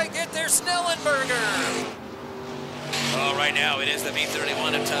can't quite get there. Snellenberger. Well, right now it is the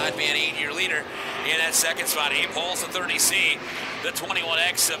B31 of Todd Van Eaton, your leader in that second spot. Abe Holes, the 30C. The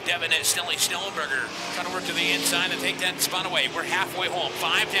 21X of Devin and Schnellenberger trying to work to the inside and take that spot away. We're halfway home.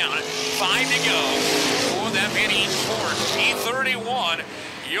 5 down, 5 to go for that Van Eaton Ford. B31,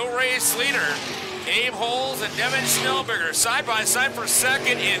 your race leader. Abe Holes and Devin Schnellenberger side by side for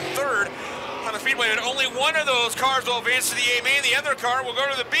second and third on the speedway. But only one of those cars will advance to the A main. The other car will go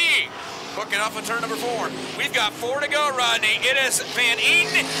to the B. Hooking off of turn number 4. We've got 4 to go, Rodney. It is Van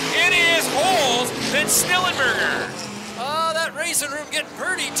Eaton, it is Holes, then Schnellenberger. Oh, that racing room getting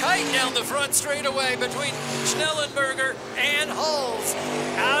pretty tight down the front straightaway between Schnellenberger and Hulls.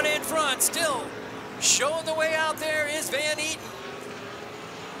 Out in front, still showing the way out there is Van Eaton.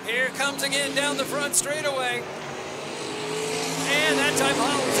 Here comes again down the front straightaway. And that time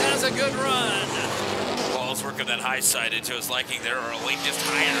Hulls has a good run. Hulls working that high side into his liking there, or a lane just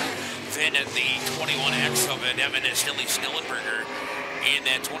higher than the 21X of Devin and Schnellenberger. In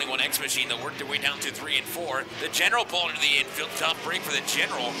that 21X machine, they'll work their way down to 3 and 4. The General pulled into the infield. Tough break for the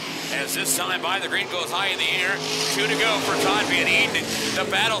General. As this time by, the green goes high in the air. 2 to go for Todd Van Eaton. The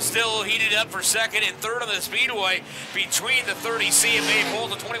battle still heated up for second and third on the speedway between the 30C of Abe Holes,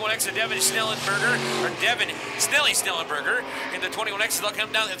 the 21X of Devin Schnellenberger, or Devin Schnellenberger. And the 21X, they'll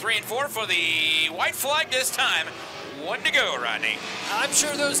come down to 3 and 4 for the white flag this time. 1 to go, Rodney. I'm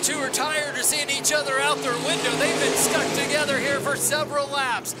sure those two are tired of seeing each other out their window. They've been stuck together here for several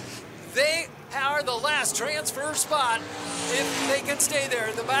laps. They are the last transfer spot if they can stay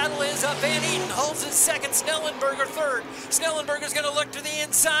there. The battle is up. Van Eaton, Hulls is second, Schnellenberger third. Schnellenberger's going to look to the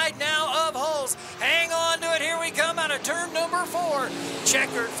inside now of Hulls. Hang on to it. Here we come out of turn number 4.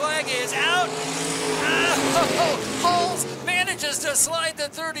 Checkered flag is out. Hulls manages to slide the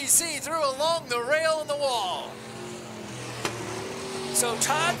 30C through along the rail and the wall. So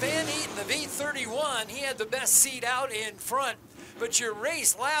Todd Van Eaton, the V31, he had the best seat out in front. But your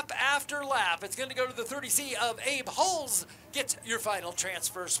race lap after lap, it's going to go to the 30C of Abe Hulls, gets your final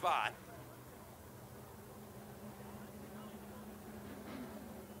transfer spot.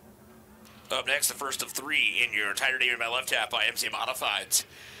 Up next, the first of 3 in your Tire David by Left Tap by MC Modifieds.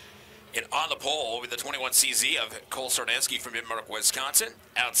 And on the pole with the 21CZ of Cole Sarnansky from Bismarck, Wisconsin.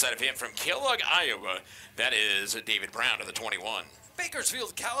 Outside of him from Kellogg, Iowa, that is David Brown of the 21.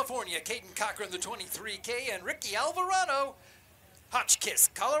 Bakersfield, California, Caden Cochran, the 23K, and Ricky Alvarado, Hotchkiss,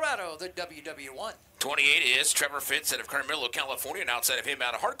 Colorado, the WW1. 28 is Trevor Fitz out of Carmelo, California, and outside of him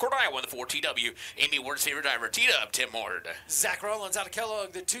out of Harcourt, Iowa, the 4TW, Amy Ward's favorite driver, Tita of Tim Ward. Zach Rollins out of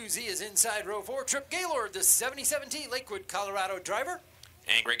Kellogg, the 2Z is inside row 4. Trip Gaylord, the 77T, Lakewood, Colorado driver.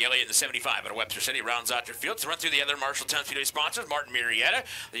 And Greg Elliott in the 75 out of Webster City rounds out your field. To run through the other Marshalltown Speedway sponsors, Martin Marietta,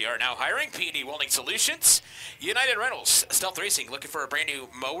 they are now hiring. P&D Welding Solutions, United Rentals, Stealth Racing, looking for a brand new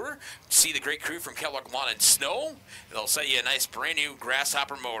mower. See the great crew from Kellogg Lawn and Snow. They'll sell you a nice brand new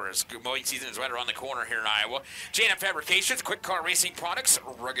Grasshopper mower. Mowing season is right around the corner here in Iowa. J&M Fabrications, Quick Car Racing Products,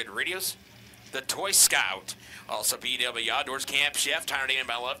 Rugged Radios, the Toy Scout. Also BW Outdoors Camp Chef, Tire David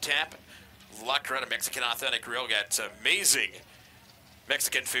by Love Tap, La Coretta Mexican Authentic Grill. Got some amazing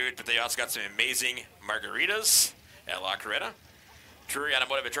Mexican food, but they also got some amazing margaritas at La Coretta. Drury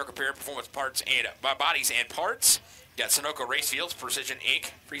Automotive and Truck Repair, Performance Parts and Bodies and Parts. Got Sunoco Race Fields, Precision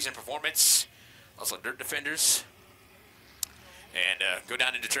Inc., Friesen Performance, also Dirt Defenders. And go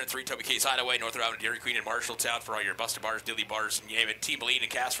down into turn 3, Toby Case Hideaway, North Route, Dairy Queen, and Marshalltown for all your Buster Bars, Dilly Bars, and you name it, Team Lead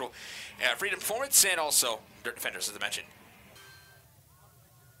and Castrol. Freedom Performance, and also Dirt Defenders, as I mentioned.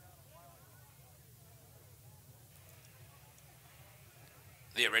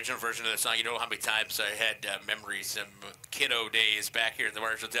 The original version of the song, you know how many times I had memories of kiddo days back here at the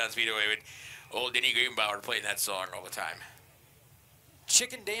Marshalltown Speedway with old Denny Greenbauer playing that song all the time.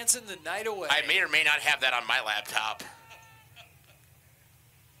 Chicken dancing the night away. I may or may not have that on my laptop.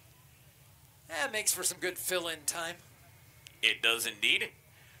 That makes for some good fill-in time. It does indeed.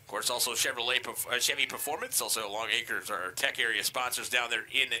 Of course, also Chevy Performance, also Long Acres, our tech area sponsors down there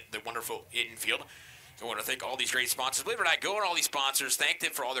in the wonderful infield. I want to thank all these great sponsors. Believe it or not, go on all these sponsors. Thank them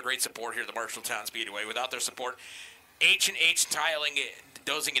for all their great support here at the Marshalltown Speedway. Without their support, H&H Tiling,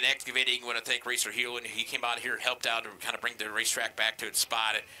 Dozing and Excavating. I want to thank Racer Hewlin. He came out here and helped out to kind of bring the racetrack back to its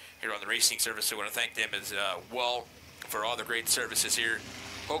spot here on the racing service. So I want to thank them as well for all the great services here.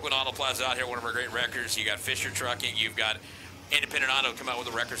 Hoagland Auto Plaza out here, one of our great wreckers. You got Fisher Trucking. You've got Independent Auto come out with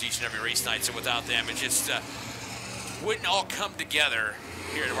the wreckers each and every race night. So without them, it just wouldn't all come together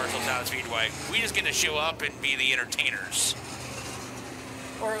here at the Marshalltown Speedway. We just get to show up and be the entertainers.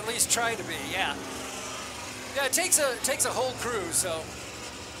 Or at least try to be, yeah. Yeah, it takes a whole crew, so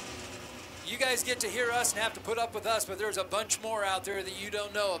you guys get to hear us and have to put up with us, but there's a bunch more out there that you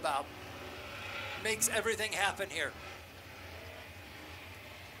don't know about. Makes everything happen here.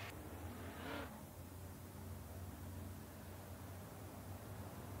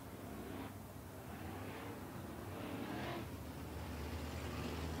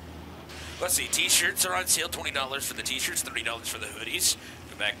 Let's see, t-shirts are on sale, $20 for the t-shirts, $30 for the hoodies.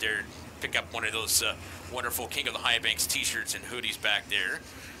 Go back there and pick up one of those wonderful King of the Highbanks t-shirts and hoodies back there.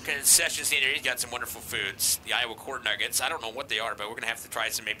 Concession stand area, he's got some wonderful foods. The Iowa Corn Nuggets, I don't know what they are, but we're going to have to try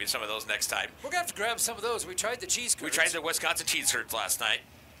maybe some of those next time. We're going to have to grab some of those. We tried the cheese curds. We tried the Wisconsin cheese curds last night.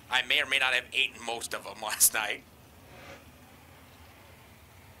 I may or may not have eaten most of them last night.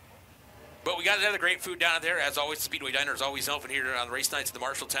 But we got another great food down there. As always, the Speedway Diner is always open here on race nights at the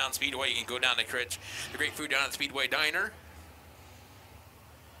Marshalltown Speedway. You can go down to the great food down at the Speedway Diner.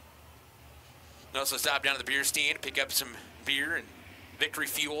 You also stop down at the beer stand, pick up some beer and Victory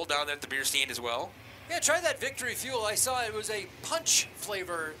Fuel down there at the beer stand as well. Yeah, try that Victory Fuel. I saw it was a punch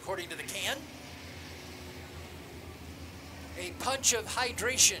flavor, according to the can. A punch of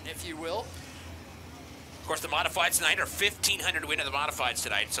hydration, if you will. Of course, the modifieds tonight are 1,500 win in the modifieds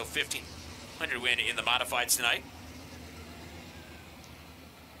tonight, so 1,500 win in the modifieds tonight.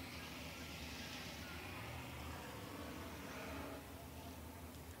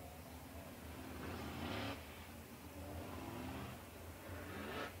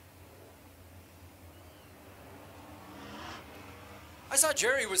 I saw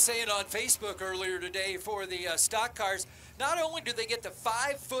Jerry was saying on Facebook earlier today for the stock cars, not only do they get the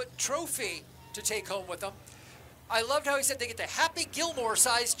 5-foot trophy to take home with them, I loved how he said they get the Happy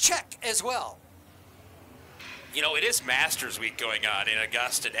Gilmore-sized check as well. You know, it is Masters Week going on in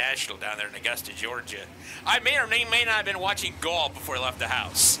Augusta National down there in Augusta, Georgia. I may or may not have been watching golf before I left the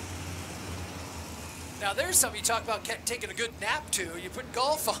house. Now, there's something you talk about taking a good nap to. You put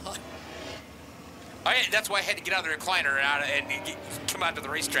golf on. That's why I had to get out of the recliner and come out to the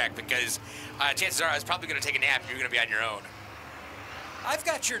racetrack, because chances are I was probably going to take a nap and you're going to be on your own. I've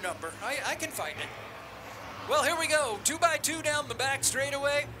got your number. I can find it. Well, here we go. 2x2 down the back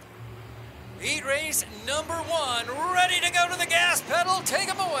straightaway. Heat race number 1. Ready to go to the gas pedal. Take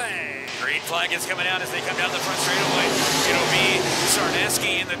them away. Green flag is coming out as they come down the front straightaway. It'll be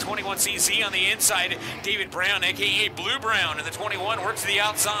Sarneski in the 21cc on the inside. David Brown, a.k.a. Blue Brown, in the 21, works to the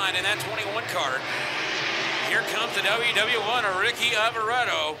outside in that 21 car. Here comes the WW1 of Ricky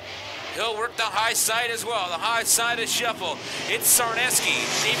Alvarado. He'll work the high side as well. The high side is shuffle. It's Sarneski,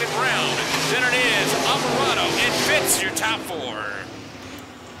 David Brown. Then it is Alvarado. It fits your top 4.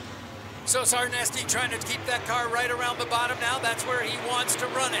 So Sarneski trying to keep that car right around the bottom now. That's where he wants to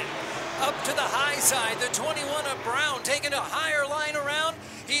run it. Up to the high side, the 21 of Brown taking a higher line around.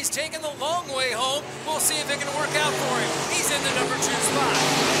 He's taking the long way home. We'll see if it can work out for him. He's in the number 2 spot.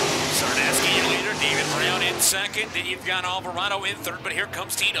 Sarneski, your leader. David Brown in second. Then you've got Alvarado in third. But here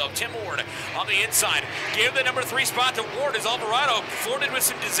comes Tito. Tim Ward on the inside. Give the number 3 spot to Ward as Alvarado flirted with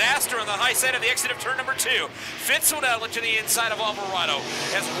some disaster on the high side of the exit of turn number 2. Fitz will outlet to the inside of Alvarado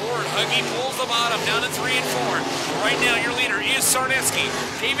as Ward, Huggy pulls the bottom down to 3 and 4. Right now, your leader is Sarneski.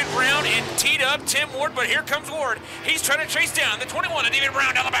 David Brown and teed up Tim Ward. But here comes Ward. He's trying to chase down the 21 of David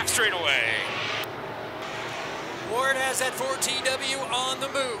Brown down the back straightaway. Ward has that 14W on the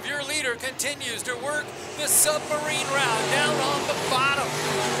move. Your leader continues to work the submarine route down on the bottom.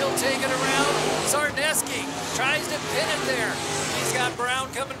 He'll take it around. Sarneski tries to pin it there. He's got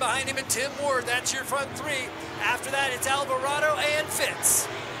Brown coming behind him and Tim Ward. That's your front 3. After that, it's Alvarado and Fitz.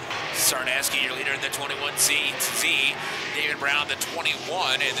 Sarneski, your leader in the 21Z. David Brown, the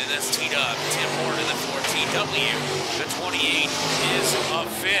 21, and then that's teed up. Tim Ward in the 14W. The 28 is a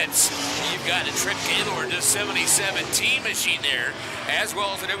Fitz. You've got a Trip Gaylord, the 77 team machine there, as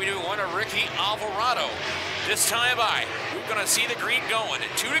well as the WW1 of Ricky Alvarado. This time we're going to see the green going.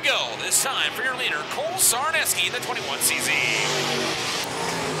 2 to go this time for your leader, Cole Sarneski in the 21CZ.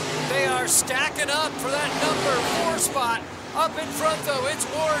 They are stacking up for that number 4 spot. Up in front, though, it's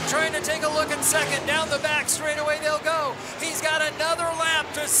Ward trying to take a look at second. Down the back straightaway they'll go. He's got another lap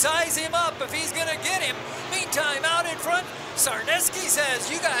to size him up if he's going to get him. Meantime, out in front, Sarneski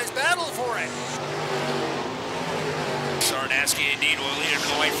says, you guys battle for it. Sarneski indeed will lead him to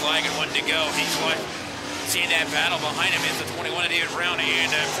the white flag and 1 to go. He's seeing that battle behind him is the 21 of David Brown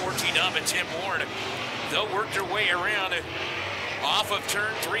and 14 up and Tim Ward. They'll work their way around off of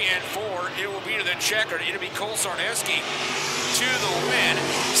turn 3 and 4. It will be to the checker. It'll be Cole Sarneski to the win.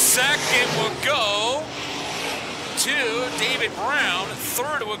 Second will go to David Brown.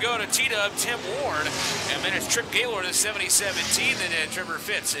 Third will go to T-Dub Tim Ward. And then it's Trip Gaylord in the 70-17, and Trevor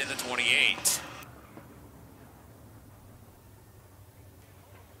Fitz in the 28.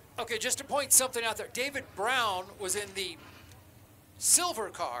 Okay, just to point something out there. David Brown was in the silver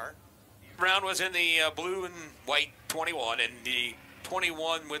car. Brown was in the blue and white 21, and the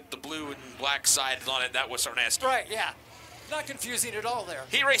 21 with the blue and black sides on it, that was Sarneski. Right, yeah. Not confusing at all there.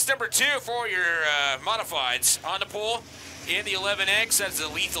 He raced number 2 for your modifieds on the pole. in the 11X. That's the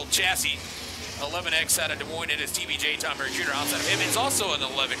lethal chassis. 11X out of Des Moines. It is TBJ Tom Berry Jr. outside of him. It's also an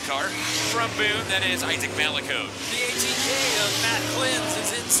 11 car from Boone. That is Isaac Malicote. The 18K of Matt Clens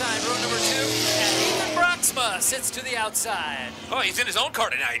is inside row number 2, and Ethan Broxma sits to the outside. Oh, he's in his own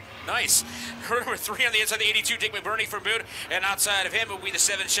car tonight. Nice. Row number 3 on the inside, the 82, Dick McBurney from Boone. And outside of him will be the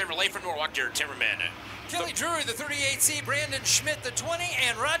 7 Chevrolet from Norwalk, Jared Timmerman. Kelly Drury, the 38C, Brandon Schmidt, the 20,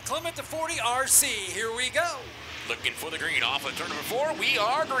 and Rod Clement, the 40 RC. Here we go. Looking for the green off of turn number 4. We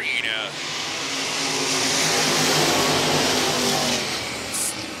are green.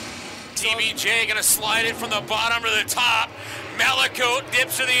 TBJ gonna slide it from the bottom to the top. Malicote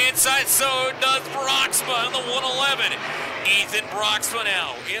dips to the inside, so does Broxma in the 111. Ethan Broxma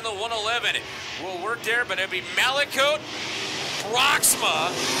now in the 111 will work there, but it'll be Malicote, Broxma,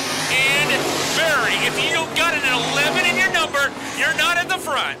 and Berry. If you don't got an 11 in your number, you're not at the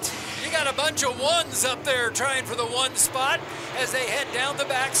front. You got a bunch of ones up there trying for the 1 spot as they head down the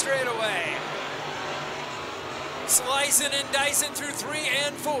back straightaway. Slicing and dicing through 3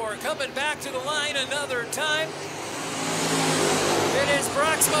 and 4. Coming back to the line another time. It is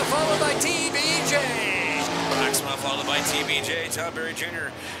Broxma followed by TBJ. Broxma followed by TBJ, Tom Berry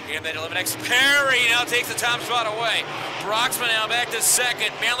Jr. And then 11X. Perry now takes the top spot away. Broxma now back to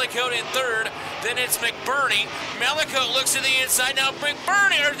second. Malicote in third. Then it's McBurney. Malicote looks to the inside. Now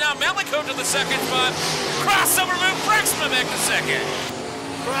Malicote to the second spot. Crossover move. Broxma back to second.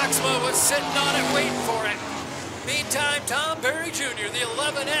 Broxma was sitting on it waiting for it. Meantime, Tom Berry Jr., the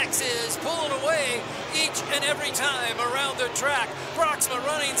 11X, is pulling away each and every time around the track. Broxma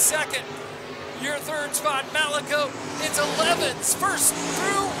running second. Your third spot, Malicote. It's 11s, first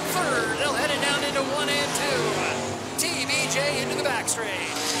through third. They'll head it down into 1 and 2. TBJ into the back straight.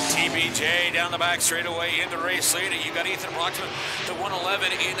 TBJ down the back straightaway into race lead. You got Ethan Broxma, the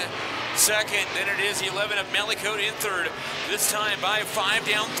 111 in second. Then it is the 11 of Malicote in third. This time by 5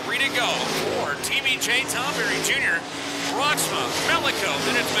 down, 3 to go. For TBJ, Tom Berry Jr., Broxma, Malicote.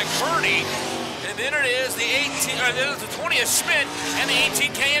 Then it's McBurney. And then it is the 20 of Schmidt and the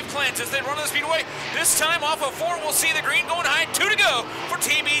 18K of Clent as they run on the speedway. This time off of 4, we'll see the green going high. 2 to go for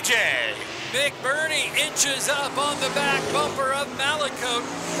TBJ. McBurney inches up on the back bumper of Malicote.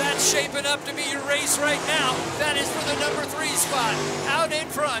 That's shaping up to be your race right now. That is for the number 3 spot. Out in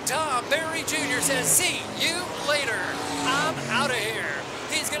front, Tom Berry Jr. says, see you later. I'm out of here.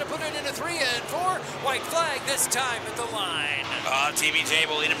 He's going to put it into 3 and 4. White flag this time at the line. TBJ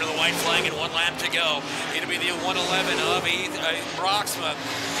will lead him to the white flag and 1 lap to go. It'll be the 111 of Broxma.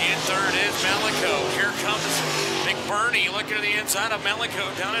 In third is Malicote. Here comes McBurney looking to the inside of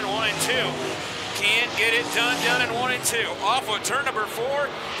Malicote down in 1 and 2. Can't get it done down in 1 and 2. Off of turn number 4.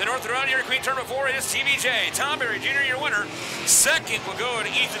 The North Round here, Queen turn number 4 is TBJ. Tom Berry Jr., your winner. Second will go to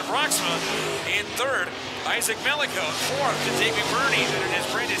Ethan Broxma. In third, Isaac Malicote. Fourth to David Burney. Then it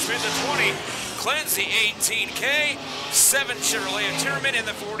is Brandon Schmidt, the 20. Cleanse the 18K. 7 Chevrolet of Timmerman and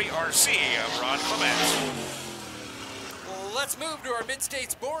the 40 RC of Rod Clement. Well, let's move to our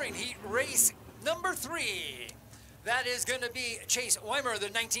Mid-States Boring Heat race number 3. That is going to be Chase Weimer, the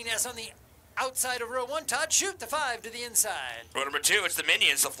 19S on the outside of row 1. Todd, shoot the 5 to the inside. Row number 2, it's the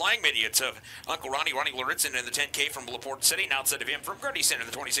Minions, the Flying Minions of Uncle Ronnie Loritzen in the 10K from LaPorte City. And outside of him from Grundy Center,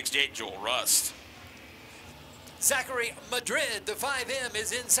 the 26J, Joel Rust. Zachary Madrid, the 5M,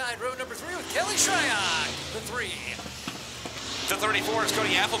 is inside row number 3 with Kelly Shryock, the 3. The 34 is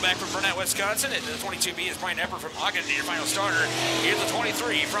Cody Appleback from Burnett, Wisconsin. And the 22B is Brian Epper from Ogden, your final starter. Here's the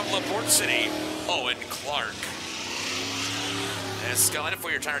 23 from LaPorte City, Owen Clark. That's Scott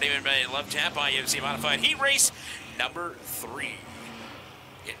for your tire David Love Tap by UFC Modified Heat Race number 3.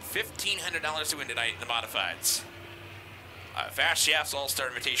 Get $1,500 to win tonight in the Modifieds. Fast Shafts All-Star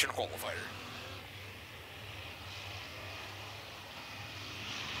Invitational Qualifier.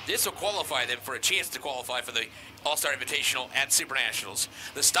 This will qualify them for a chance to qualify for the All-Star Invitational at Super Nationals.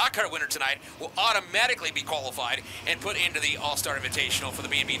 The stock car winner tonight will automatically be qualified and put into the All-Star Invitational for the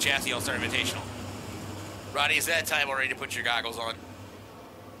B&B Chassis All-Star Invitational. Roddy, is that time already to put your goggles on?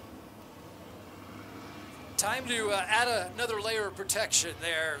 Time to add another layer of protection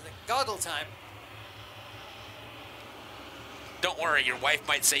there. Goggle time. Don't worry, your wife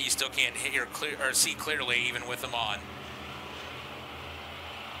might say you still can't hear clear or see clearly even with them on.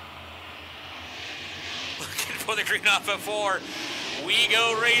 Looking for the green off of 4. We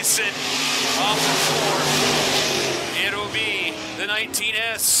go racing off of 4. It'll be the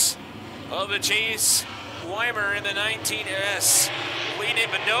 19S of the Chase Weimer in the 19S. Leading,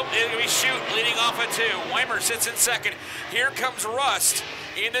 but nope, it'll be Shoot leading off of 2. Weimer sits in second. Here comes Rust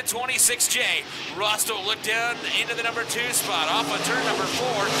in the 26J. Rust will look down into the number 2 spot. Off of turn number 4.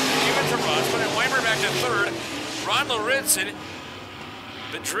 Give it to Rust, but then Weimer back to third. Ron Lorenzen,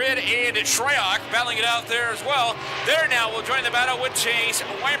 Madrid, and Shryock battling it out there as well. There now will join the battle with Chase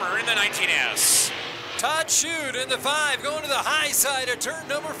Weimer in the 19S. Todd Shute in the 5 going to the high side of turn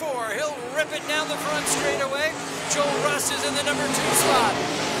number 4. He'll rip it down the front straightaway. Joel Rust is in the number 2 spot.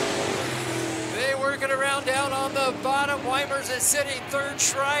 They work it around down on the bottom. Weimers is sitting 3rd,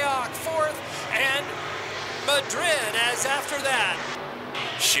 Shryock 4th, and Madrid as after that.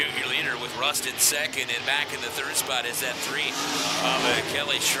 Shoot your leader with Rust in 2nd, and back in the 3rd spot is that 3 of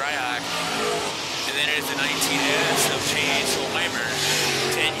Kelly Shryock. And then there's the 19S of Chase Weimer.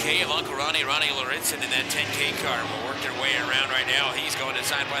 10K of Uncle Ronnie Lorenzen in that 10K car will work their way around right now. He's going to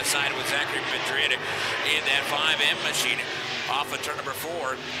side by side with Zachary Madrid in that 5M machine off of turn number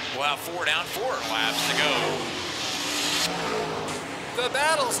 4. We'll have 4 down, 4 laps to go. The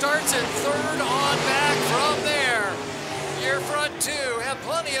battle starts at 3rd on back from there. Your front 2 have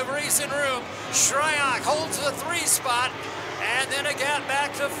plenty of racing room. Shryock holds the 3 spot, and then a gap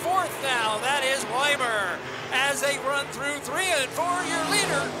back to 4th now. That is Weimer. As they run through 3 and 4, your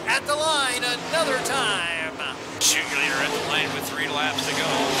leader at the line another time. Shoot your leader at the line with 3 laps to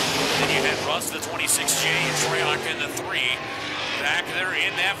go. Then you had Rust, the 26J, and Shryock in the 3. Back there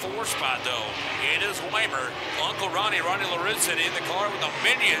in that 4 spot, though. It is Weimer. Uncle Ronnie Lorenzen in the car with the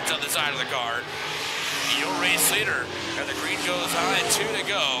minions on the side of the car. Your race leader, and the green goes high, 2 to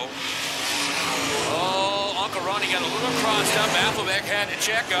go. Oh, Uncle Ronnie got a little crossed up. Applebeck had to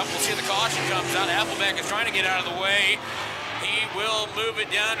check up. We'll see the caution comes out. Applebeck is trying to get out of the way. He will move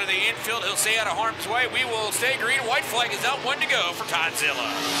it down to the infield. He'll stay out of harm's way. We will stay green. White flag is out, 1 to go for Todzilla.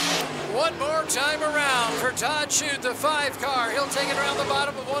 One more time around for Todd Shute, the 5 car. He'll take it around the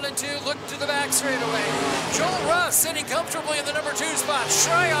bottom of 1 and 2. Look to the back straightaway. Joel Rust sitting comfortably in the number 2 spot.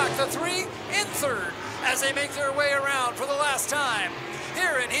 Shryock, the 3, in 3rd as they make their way around for the last time.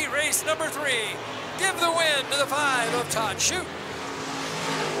 Here in heat race number 3. Give the win to the 5 of Todd Shute.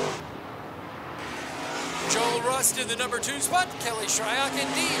 Joel Rust in the number 2 spot. Kelly Shryock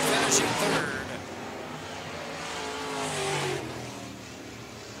indeed finishing 3rd.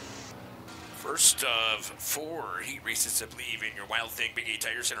 First of 4 heat races, I believe, in your Wild Thing Big 8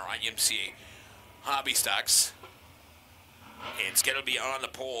 Tire Center IMCA Hobby Stocks. And scheduled to be on the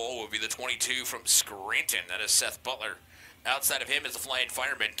pole will be the 22 from Scranton. That is Seth Butler. Outside of him is the flying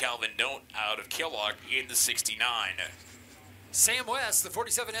fireman Calvin Don't out of Kellogg in the 69. Sam West, the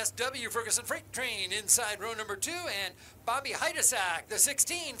 47SW Ferguson Freight Train inside row number 2, and Bobby Heidesack, the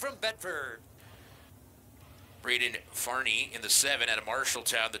 16 from Bedford. Braden Farney in the 7 out of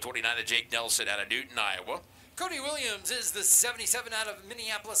Marshalltown, the 29 of Jake Nelson out of Newton, Iowa. Cody Williams is the 77 out of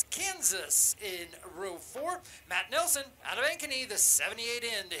Minneapolis, Kansas in row 4. Matt Nelson out of Ankeny, the 78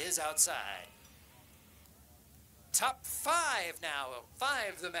 in to his outside. Top 5 now.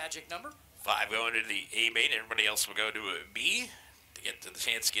 5 the magic number. 5 going to the A main. Everybody else will go to a B to get to the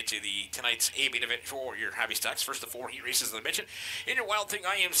chance to get to the tonight's A main event for your Hobby Stocks. First of 4 heat races, as I mentioned, in your Wild Thing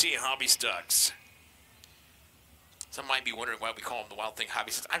IMC Hobby Stocks. Some might be wondering why we call them the Wild Thing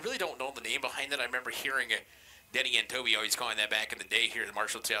Hobby Stocks. I really don't know the name behind it. I remember hearing Denny and Toby always calling that back in the day here at the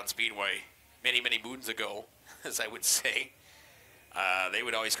Marshalltown Speedway many, many moons ago, as I would say. They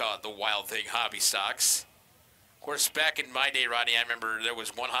would always call it the Wild Thing Hobby Stocks. Of course, back in my day, Rodney, I remember there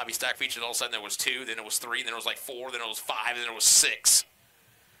was 1 hobby stock feature, and all of a sudden there was 2, then it was 3, then it was like 4, then it was 5, then it was 6.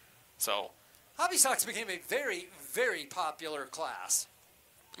 So, hobby stocks became a very, very popular class.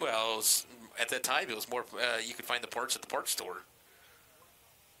 Well, it was, at that time, it was more, you could find the parts at the parts store.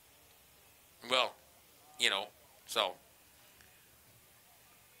 Well, you know, so.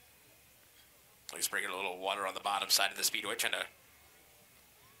 Let's bring a little water on the bottom side of the speedway, trying to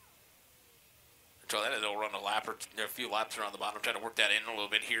control that. It'll run a lap or a few laps around the bottom, trying to work that in a little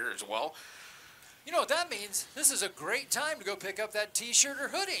bit here as well. You know what that means? This is a great time to go pick up that t-shirt or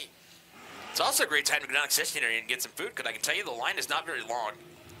hoodie. It's also a great time to go down to the concession area and get some food, because I can tell you the line is not very long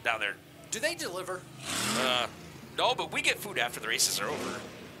down there. Do they deliver? No, but we get food after the races are over.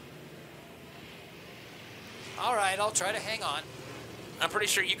 All right, I'll try to hang on. I'm pretty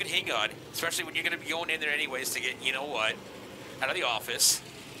sure you can hang on, especially when you're going to be going in there anyways to get, you know what, out of the office.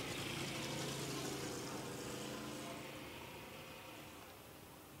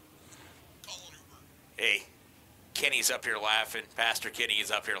 Hey, Kenny's up here laughing. Pastor Kenny is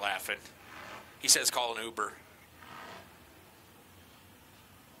up here laughing. He says call an Uber.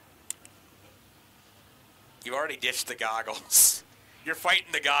 You already ditched the goggles. You're fighting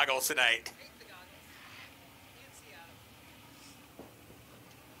the goggles tonight.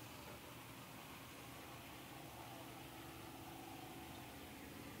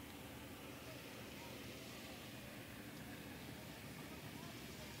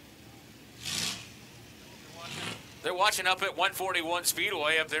 They're watching up at 141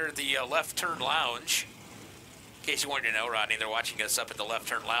 Speedway up there at the Left Turn Lounge. In case you wanted to know, Rodney, they're watching us up at the Left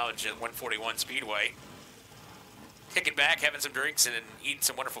Turn Lounge at 141 Speedway. Kicking back, having some drinks, and eating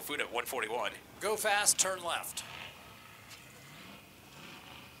some wonderful food at 141. Go fast, turn left.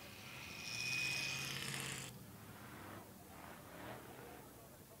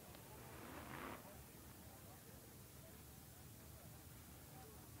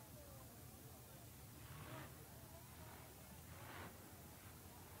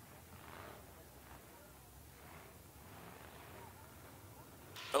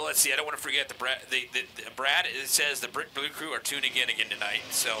 Well, let's see. I don't want to forget the Brad. It says the Brit Blue Crew are tuning in again tonight.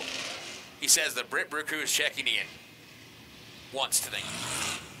 So he says the Brit Blue Crew is checking in once tonight,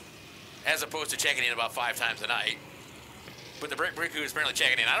 as opposed to checking in about 5 times a night. But the Brit Blue Crew is apparently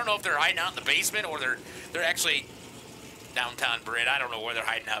checking in. I don't know if they're hiding out in the basement or they're actually downtown Brit. I don't know where they're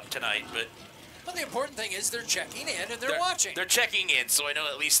hiding out tonight, but well, the important thing is they're checking in and they're watching. They're checking in, so I know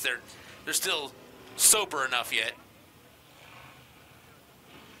at least they're still sober enough yet.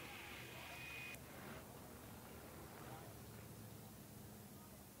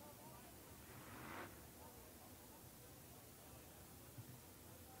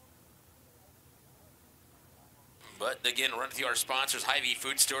 But again, run through our sponsors, Hy-Vee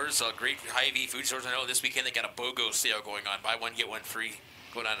Food Stores. Great Hy-Vee Food Stores. I know this weekend they got a BOGO sale going on. Buy one, get one free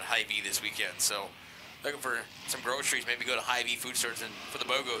going on at Hy-Vee this weekend. So looking for some groceries, maybe go to Hy-Vee Food Stores and for the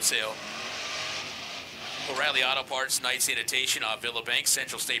BOGO sale. O'Reilly Auto Parts, Night Sanitation, Villa Bank,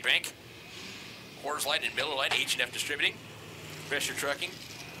 Central State Bank. Coors Light and Miller Lite, H&F Distributing. Pressure Trucking.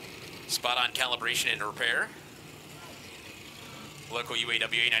 Spot On Calibration and Repair. Local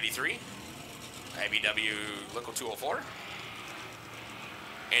UAWA 93. IBW Local 204.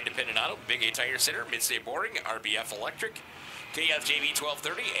 Independent Auto, Big A Tire Center, Midstate Boring, RBF Electric, KFJV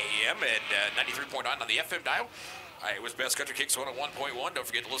 1230 AM and 93.9 on the FM dial. It was Best Country Kicks 101.1. Don't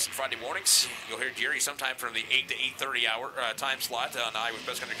forget to listen Friday mornings. You'll hear Jerry sometime from the 8 to 8:30 hour time slot on Iowa's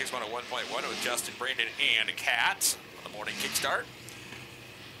Best Country Kicks 101.1 with Justin, Brandon, and Kat on the morning kickstart.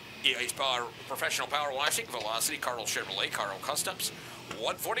 He's Professional Power Washing, Velocity, Carl Chevrolet, Carl Customs.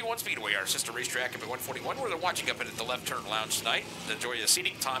 141 Speedway, our sister racetrack up at 141, where they're watching up at the Left Turn Lounge tonight. Enjoy the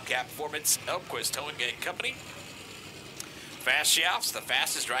seating, Tomcat Performance, Elmquist Towing Company. Fast Shafts, the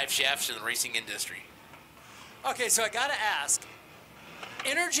fastest drive shafts in the racing industry. Okay, so I gotta ask,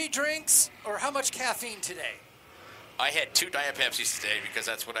 energy drinks or how much caffeine today? I had 2 Diet Pepsis today because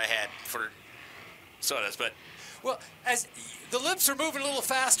that's what I had for sodas, but... Well, as the lips are moving a little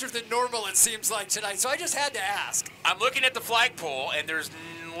faster than normal, it seems like tonight, so I just had to ask. I'm looking at the flagpole, and there's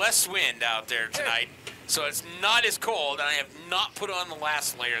less wind out there tonight, so it's not as cold, and I have not put on the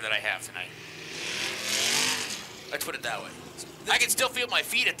last layer that I have tonight. Let's put it that way. I can still feel my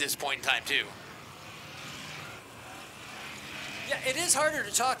feet at this point in time, too. Yeah, it is harder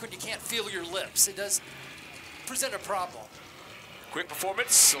to talk when you can't feel your lips. It does present a problem. Quick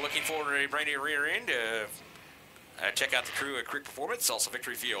Performance, so looking forward to a brand new rear end. Check out the crew at Quick Performance, also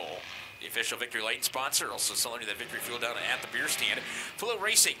Victory Fuel, the official Victory Lighting sponsor, also selling you that Victory Fuel down at the beer stand.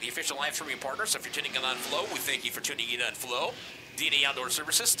 FloRacing, the official live streaming partner. So if you're tuning in on Flo, we thank you for tuning in on Flo. DNA Outdoor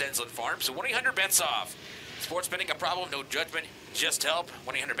Services, Stensland Farms, so 1-800-BETS-OFF. Sports betting a problem, no judgment, just help.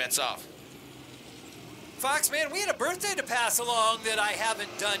 1-800-BETS-OFF. Fox, man, we had a birthday to pass along that I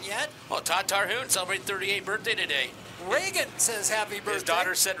haven't done yet. Well, Todd Tarhoon celebrated 38th birthday today. Reagan says happy birthday. His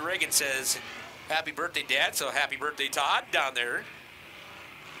daughter said Reagan says, happy birthday, Dad. So happy birthday, Todd, down there.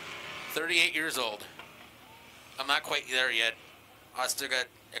 38 years old. I'm not quite there yet. I still got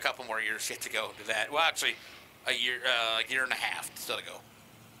a couple more years yet to go to that. Well, actually, a year and a half still to go.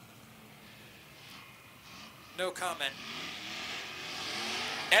 No comment.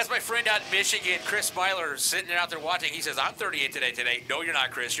 As my friend out in Michigan, Chris Myler, sitting out there watching, he says, I'm 38 today. No, you're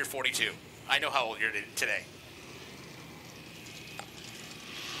not, Chris. You're 42. I know how old you're today.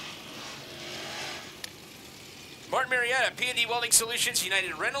 Martin Marietta, P&D Welding Solutions,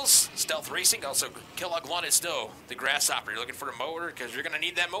 United Rentals, Stealth Racing, also Kellogg Lawn and Snow, the Grasshopper. You're looking for a mower because you're going to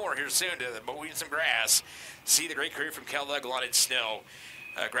need that mower here soon to mow in some grass. See the great crew from Kellogg Lawn and Snow.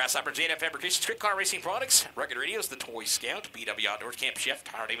 Grasshopper, J&F Fabrications, Quick Car Racing Products, Rugged Radios, The Toy Scout, BW Outdoors, Camp Chef,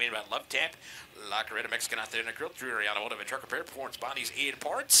 Tire Day Made by Love Tap, La Coretta Mexican out there in the grill, Drury Automotive and Truck Repair, Performance Bodies and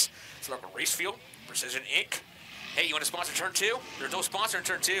Parts, Local Race Fuel, Precision Inc. Hey, you want to sponsor Turn 2? There's no sponsor in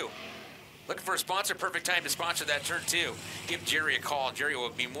Turn 2. Looking for a sponsor? Perfect time to sponsor that Turn 2. Give Jerry a call. Jerry will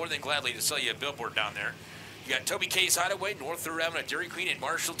be more than gladly to sell you a billboard down there. You got Toby K's Hideaway, North 3rd Avenue, Dairy Queen in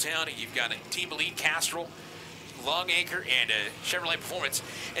Marshalltown. You've got a Team Elite Castrol, Long Acre, and Chevrolet Performance.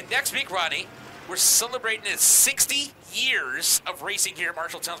 And next week, Rodney, we're celebrating the 60 years of racing here at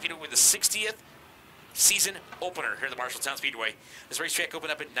Marshalltown Speedway with the 60th season opener here at the Marshalltown Speedway. This racetrack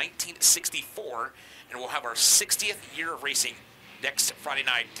opened up in 1964, and we'll have our 60th year of racing next Friday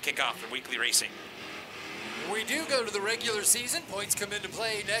night to kick off the weekly racing. We do go to the regular season. Points come into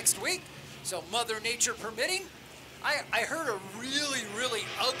play next week. So Mother Nature permitting, I heard a really, really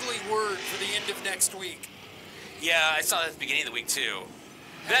ugly word for the end of next week. Yeah, I saw that at the beginning of the week too.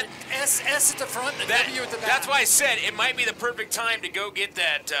 That S at the front and W at the back. That's why I said it might be the perfect time to go get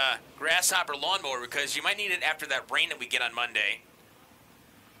that grasshopper lawnmower, because you might need it after that rain that we get on Monday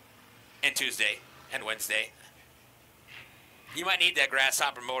and Tuesday and Wednesday. You might need that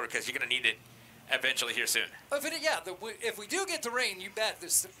grasshopper mower because you're going to need it eventually here soon. If we do get the rain, you bet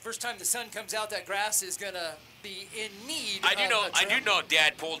this is the first time the sun comes out, that grass is going to be in need I do know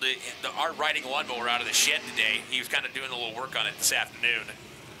Dad pulled our riding lawnmower out of the shed today. He was kind of doing a little work on it this afternoon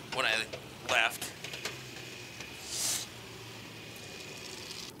when I left.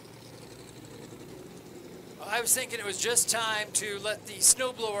 I was thinking it was just time to let the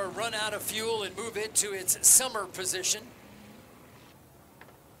snowblower run out of fuel and move it to its summer position.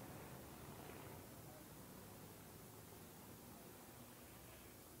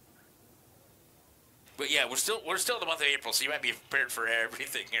 But yeah, we're still in the month of April, so you might be prepared for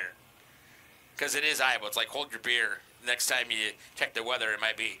everything here. Because it is Iowa. It's like hold your beer. Next time you check the weather, it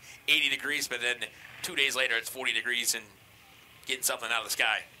might be 80 degrees, but then 2 days later it's 40 degrees and getting something out of the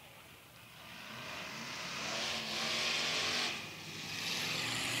sky.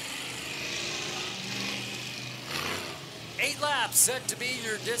 Eight laps set to be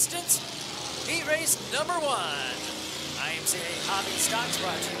your distance. Heat race number 1. IMCA Hobby Stocks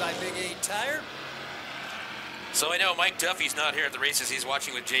brought to you by Big 8 Tire. So I know Mike Duffy's not here at the races. He's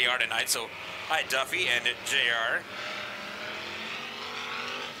watching with JR tonight. So hi, Duffy and JR.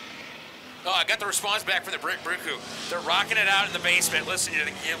 Oh, I got the response back from the Brick Bruku. They're rocking it out in the basement, listening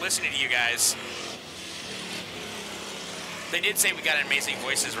to you guys. They did say we got amazing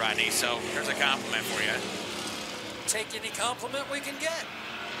voices, Rodney. So there's a compliment for you. Take any compliment we can get.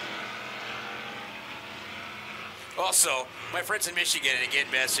 Also, my friends in Michigan, and again,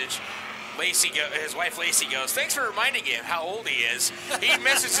 message. His wife Lacey goes, thanks for reminding him how old he is. He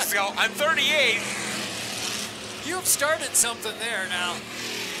messages to go, I'm 38. You've started something there now.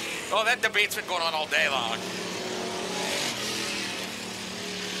 Oh, that debate's been going on all day long.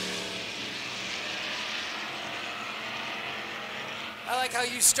 I like how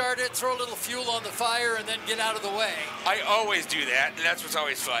you start it, throw a little fuel on the fire, and then get out of the way. I always do that, and that's what's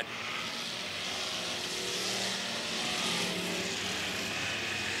always fun.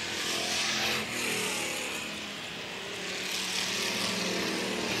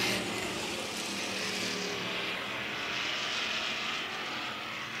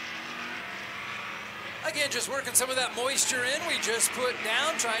 Again, just working some of that moisture in. We just put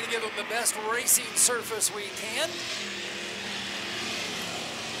down, trying to give them the best racing surface we can.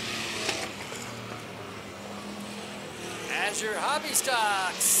 As your hobby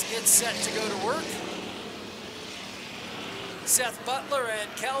stocks get set to go to work, Seth Butler and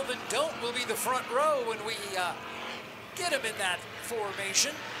Calvin Don't will be the front row when we get them in that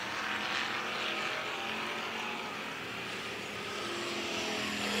formation.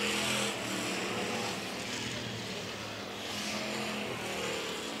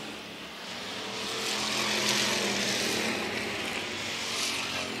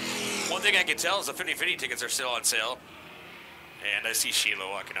 One thing I can tell is the 50-50 tickets are still on sale. And I see Sheila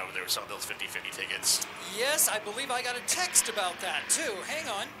walking over there with some of those 50-50 tickets. Yes, I believe I got a text about that, too. Hang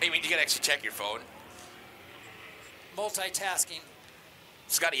on. Hey, you gotta actually check your phone. Multitasking.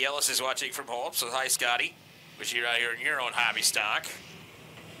 Scotty Ellis is watching from home, so hi, Scotty. Wish you're out here in your own hobby stock.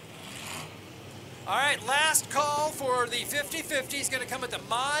 All right, last call for the 50-50 is going to come with the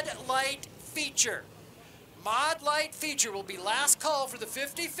Mod Light feature. Mod Light feature will be last call for the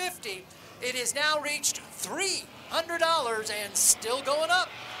 50-50. It has now reached $300 and still going up.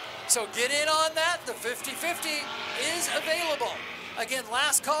 So get in on that. The 50-50 is available. Again,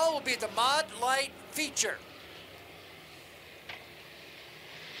 last call will be the Mod Light feature.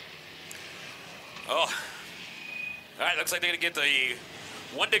 Oh, all right, looks like they're going to get the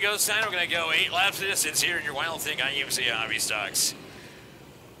one to go sign. We're going to go 8 laps of distance here in your Wild Thing IMCA Hobby Stocks.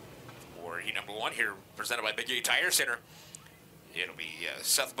 For heat number 1 here, presented by Big 8 Tire Center. It'll be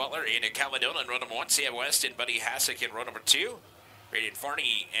Seth Butler and Calvin Don't in row number 1, Sam West and Buddy Hasek in row number 2. Braden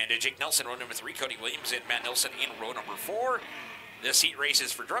Farney and Jake Nelson row number 3, Cody Williams and Matt Nelson in row number 4. This heat race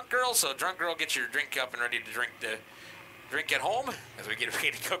is for Drunk Girl, so Drunk Girl, get your drink up and ready to drink at home as we get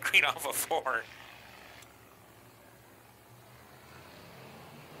ready to go green off of 4.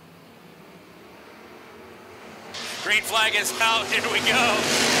 Green flag is out. Here we go.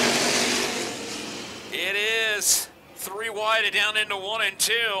 It is 3 wide and down into 1 and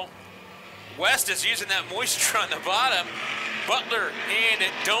 2. West is using that moisture on the bottom. Butler and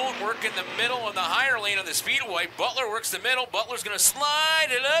Don't work in the middle on the higher lane of the speedway. Butler works the middle. Butler's going to slide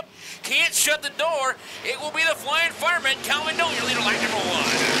it up. Can't shut the door. It will be the Flying Fireman, Calvin Don't, your leader, lap number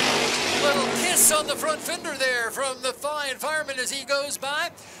 1. Little kiss on the front fender there from the Flying Fireman as he goes by.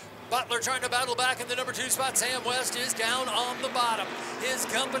 Butler trying to battle back in the number 2 spot. Sam West is down on the bottom. His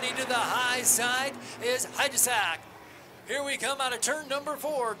company to the high side is Highbanks. Here we come out of turn number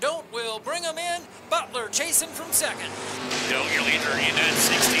 4. Don't will bring him in. Butler chasing from second. Don't, your leader in at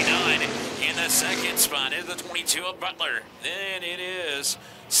 69. In the second spot is the 22 of Butler. Then it is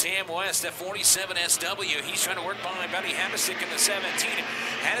Sam West at 47 SW. He's trying to work by Buddy Hamasick in the 17.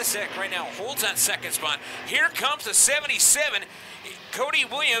 Hamasick right now holds that second spot. Here comes the 77. Cody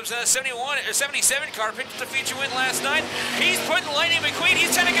Williams, 77 car, picked up the feature win last night. He's putting Lightning McQueen.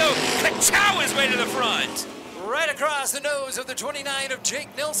 He's trying to go ka-chow his way to the front. Right across the nose of the 29 of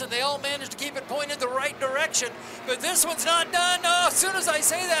Jake Nelson. They all managed to keep it pointed the right direction, but this one's not done. Oh, as soon as I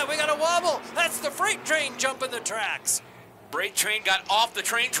say that, we got a wobble. That's the freight train jumping the tracks. Freight train got off the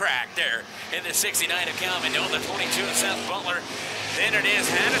train track there in the 69 of Calvin Don't, the 22 of Seth Butler. Then it is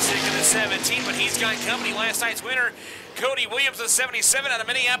Hamasick in the 17, but he's got company. Last night's winner, Cody Williams, the 77 out of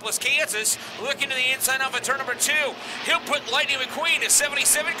Minneapolis, Kansas, looking to the inside off of turn number 2. He'll put Lightning McQueen, his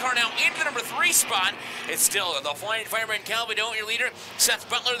 77 car, now into the number 3 spot. It's still the Flying Fireman, Calvin Don't, your leader. Seth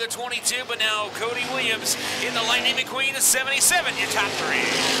Butler, the 22, but now Cody Williams in the Lightning McQueen, the 77, your top 3.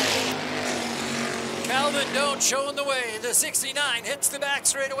 Calvin Don't showing the way. The 69 hits the back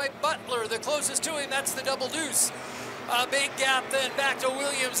straightaway. Butler, the closest to him, that's the double deuce. A big gap then back to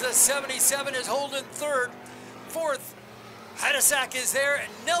Williams. The 77 is holding third. Fourth, Highbanks is there. And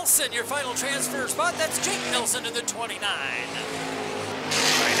Nelson, your final transfer spot. That's Jake Nelson in the 29.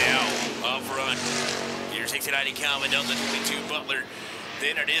 Right now, up front, here's 69 of Calvin Don't, the 22 Butler.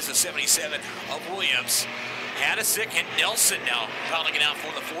 Then it is the 77 of Williams. Highbanks and Nelson now battling it out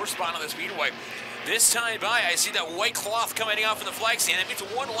for the 4th spot on the speedway. This time by, I see that white cloth coming off of the flag stand. That means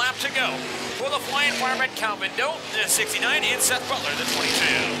 1 lap to go for the Flying Fireman, Calvin Don't, the 69, and Seth Butler, the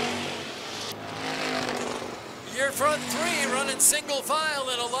 22. Your front 3 running single file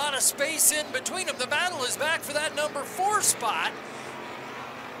and a lot of space in between them. The battle is back for that number 4 spot.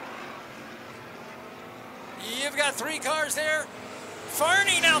 You've got 3 cars there.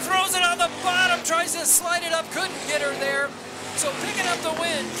 Farney now throws it on the bottom, tries to slide it up, couldn't get her there. So picking up the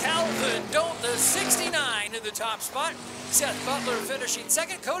win, Calvin Don't, the 69 in the top spot. Seth Butler finishing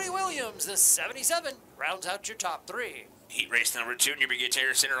second. Cody Williams, the 77, rounds out your top 3. Heat race number 2, Newbie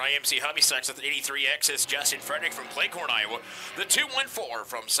Guitar Center IMC Hobby Stocks with 83X is Justin Frederick from Claycorn, Iowa. The 214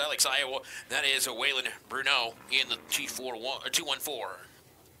 from Silex, Iowa. That is Waylon Bruno in the 214.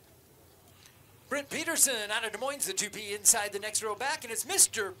 Brent Peterson out of Des Moines, the 2P inside the next row back, and it's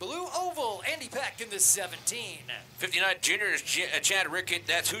Mr. Blue Oval, Andy Peck in the 17. 59 junior is Chad Rickett.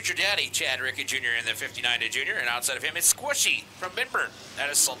 That's Who's Your Daddy, Chad Rickett Jr. in the 59 to junior. And outside of him, it's Squishy from Benburn. That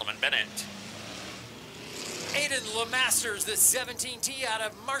is Solomon Bennett. Aiden LeMasters, the 17T out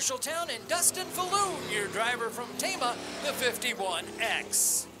of Marshalltown, and Dustin Falloon, your driver from Tama, the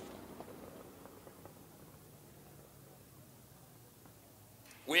 51X.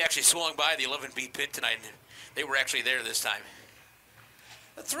 We actually swung by the 11B pit tonight, and they were actually there this time.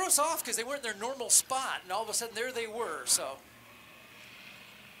 It threw us off because they weren't in their normal spot, and all of a sudden there they were. So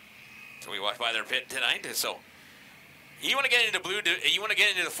we walked by their pit tonight. So you want to get into you want to get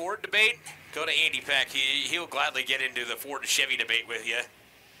into the Ford debate? Go to Andy Peck. He'll gladly get into the Ford and Chevy debate with you.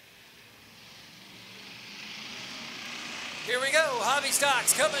 Here we go. Hobby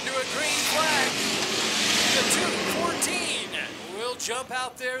Stocks coming to a green flag. The 214 will jump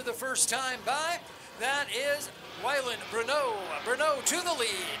out there the first time by. That is Waylon Bruno. Bruno to the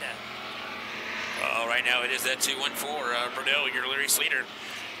lead. Well, right now it is that 214. Bruno, your race leader.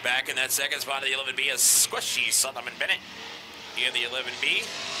 Back in that second spot of the 11B is Squishy Solomon Bennett in the 11B.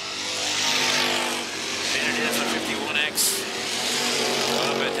 Then it is the 51X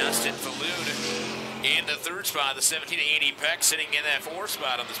of Dustin Falloon. In the third spot, the 1780 Peck sitting in that 4th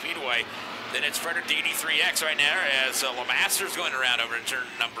spot on the speedway. Then it's Frederick, the 83X right now as LeMaster's going around over to turn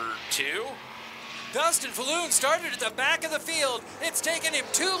number 2. Dustin Falloon started at the back of the field. It's taken him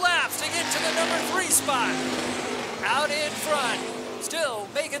 2 laps to get to the number 3 spot. Out in front, still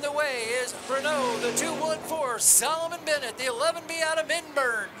making the way is Bruno, the 214, Solomon Bennett, the 11B out of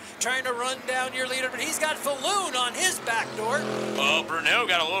Minburn, trying to run down your leader, but he's got Falloon on his back door. Well, Bruno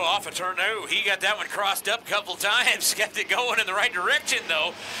got a little off of turn 2. He got that one crossed up a couple times, kept it going in the right direction,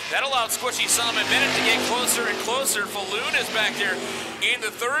 though. That allowed Squishy Solomon Bennett to get closer and closer. Falloon is back there in the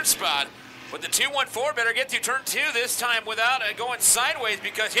 3rd spot. But the 214 better get through turn 2 this time without going sideways,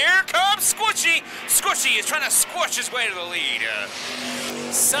 because here comes Squishy. Squishy is trying to squish his way to the lead.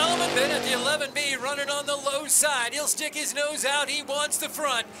 Solomon Bennett, the 11B, running on the low side. He'll stick his nose out. He wants the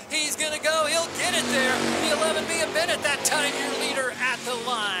front. He's going to go. He'll get it there. The 11B of Bennett, that time your leader at the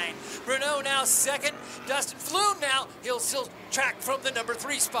line. Bruno now second. Dustin Flume now. He'll still track from the number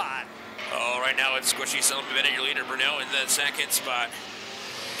 3 spot. Oh, right now it's Squishy, Solomon Bennett, your leader. Bruno in the second spot.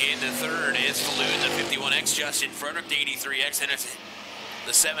 In the third is Falloon, the 51X, Justin Frederick, the 83X, and it's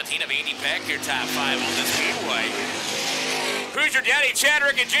the 17 of Andy Peck, your top 5 on the speedway. Who's your daddy?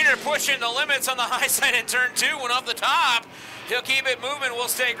 Chadrick and Jr. pushing the limits on the high side in turn 2. Went off the top. He'll keep it moving. We'll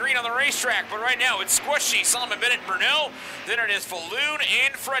stay green on the racetrack. But right now it's Squishy, Solomon Bennett, Brunel. Then it is Falloon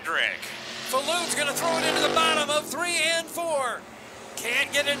and Frederick. Falloon's going to throw it into the bottom of 3 and 4.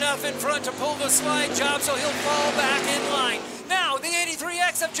 Can't get enough in front to pull the slide job, so he'll fall back in line. Now, the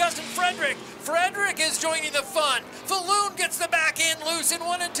 83X of Justin Frederick. Frederick is joining the fun. Falloon gets the back end loose in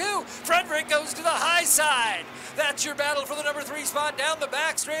 1 and 2. Frederick goes to the high side. That's your battle for the number 3 spot down the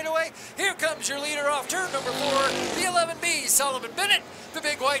back straightaway. Here comes your leader off turn number 4, the 11B, Solomon Bennett. The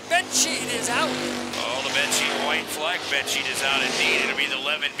big white bed sheet is out. Oh, the bed sheet, white flag bed sheet is out indeed. It'll be the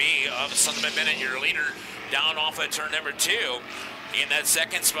 11B of Solomon Bennett, your leader, down off of turn number 2. In that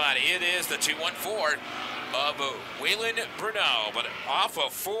second spot, it is the 214 of Waylon Bruno. But off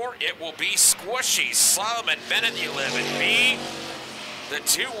of 4, it will be Squishy, Solomon Bennett, the 11B. The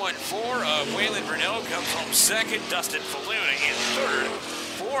 214 of Waylon Bruno comes home second. Dustin Falloon in third.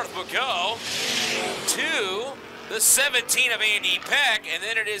 Fourth will go to the 17 of Andy Peck. And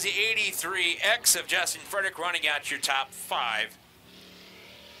then it is the 83X of Justin Frederick running out your top 5.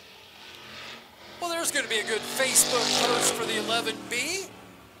 Well, there's going to be a good Facebook post for the 11B.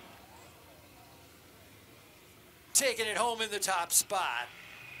 Taking it home in the top spot.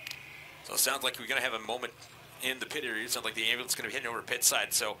 So it sounds like we're going to have a moment in the pit area. It sounds like the ambulance is going to be heading over pit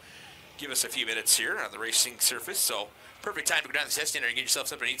side. So give us a few minutes here on the racing surface. So perfect time to go down to the test stand and get yourself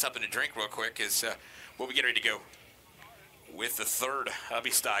something to eat, something to drink real quick, as we'll be getting ready to go with the third Hobby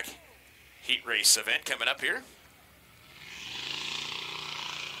Stock heat race event coming up here.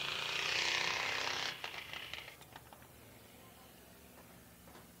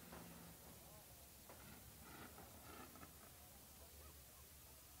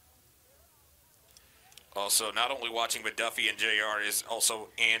 Also, not only watching with Duffy and JR is also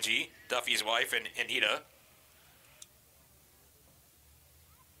Angie, Duffy's wife, and Anita.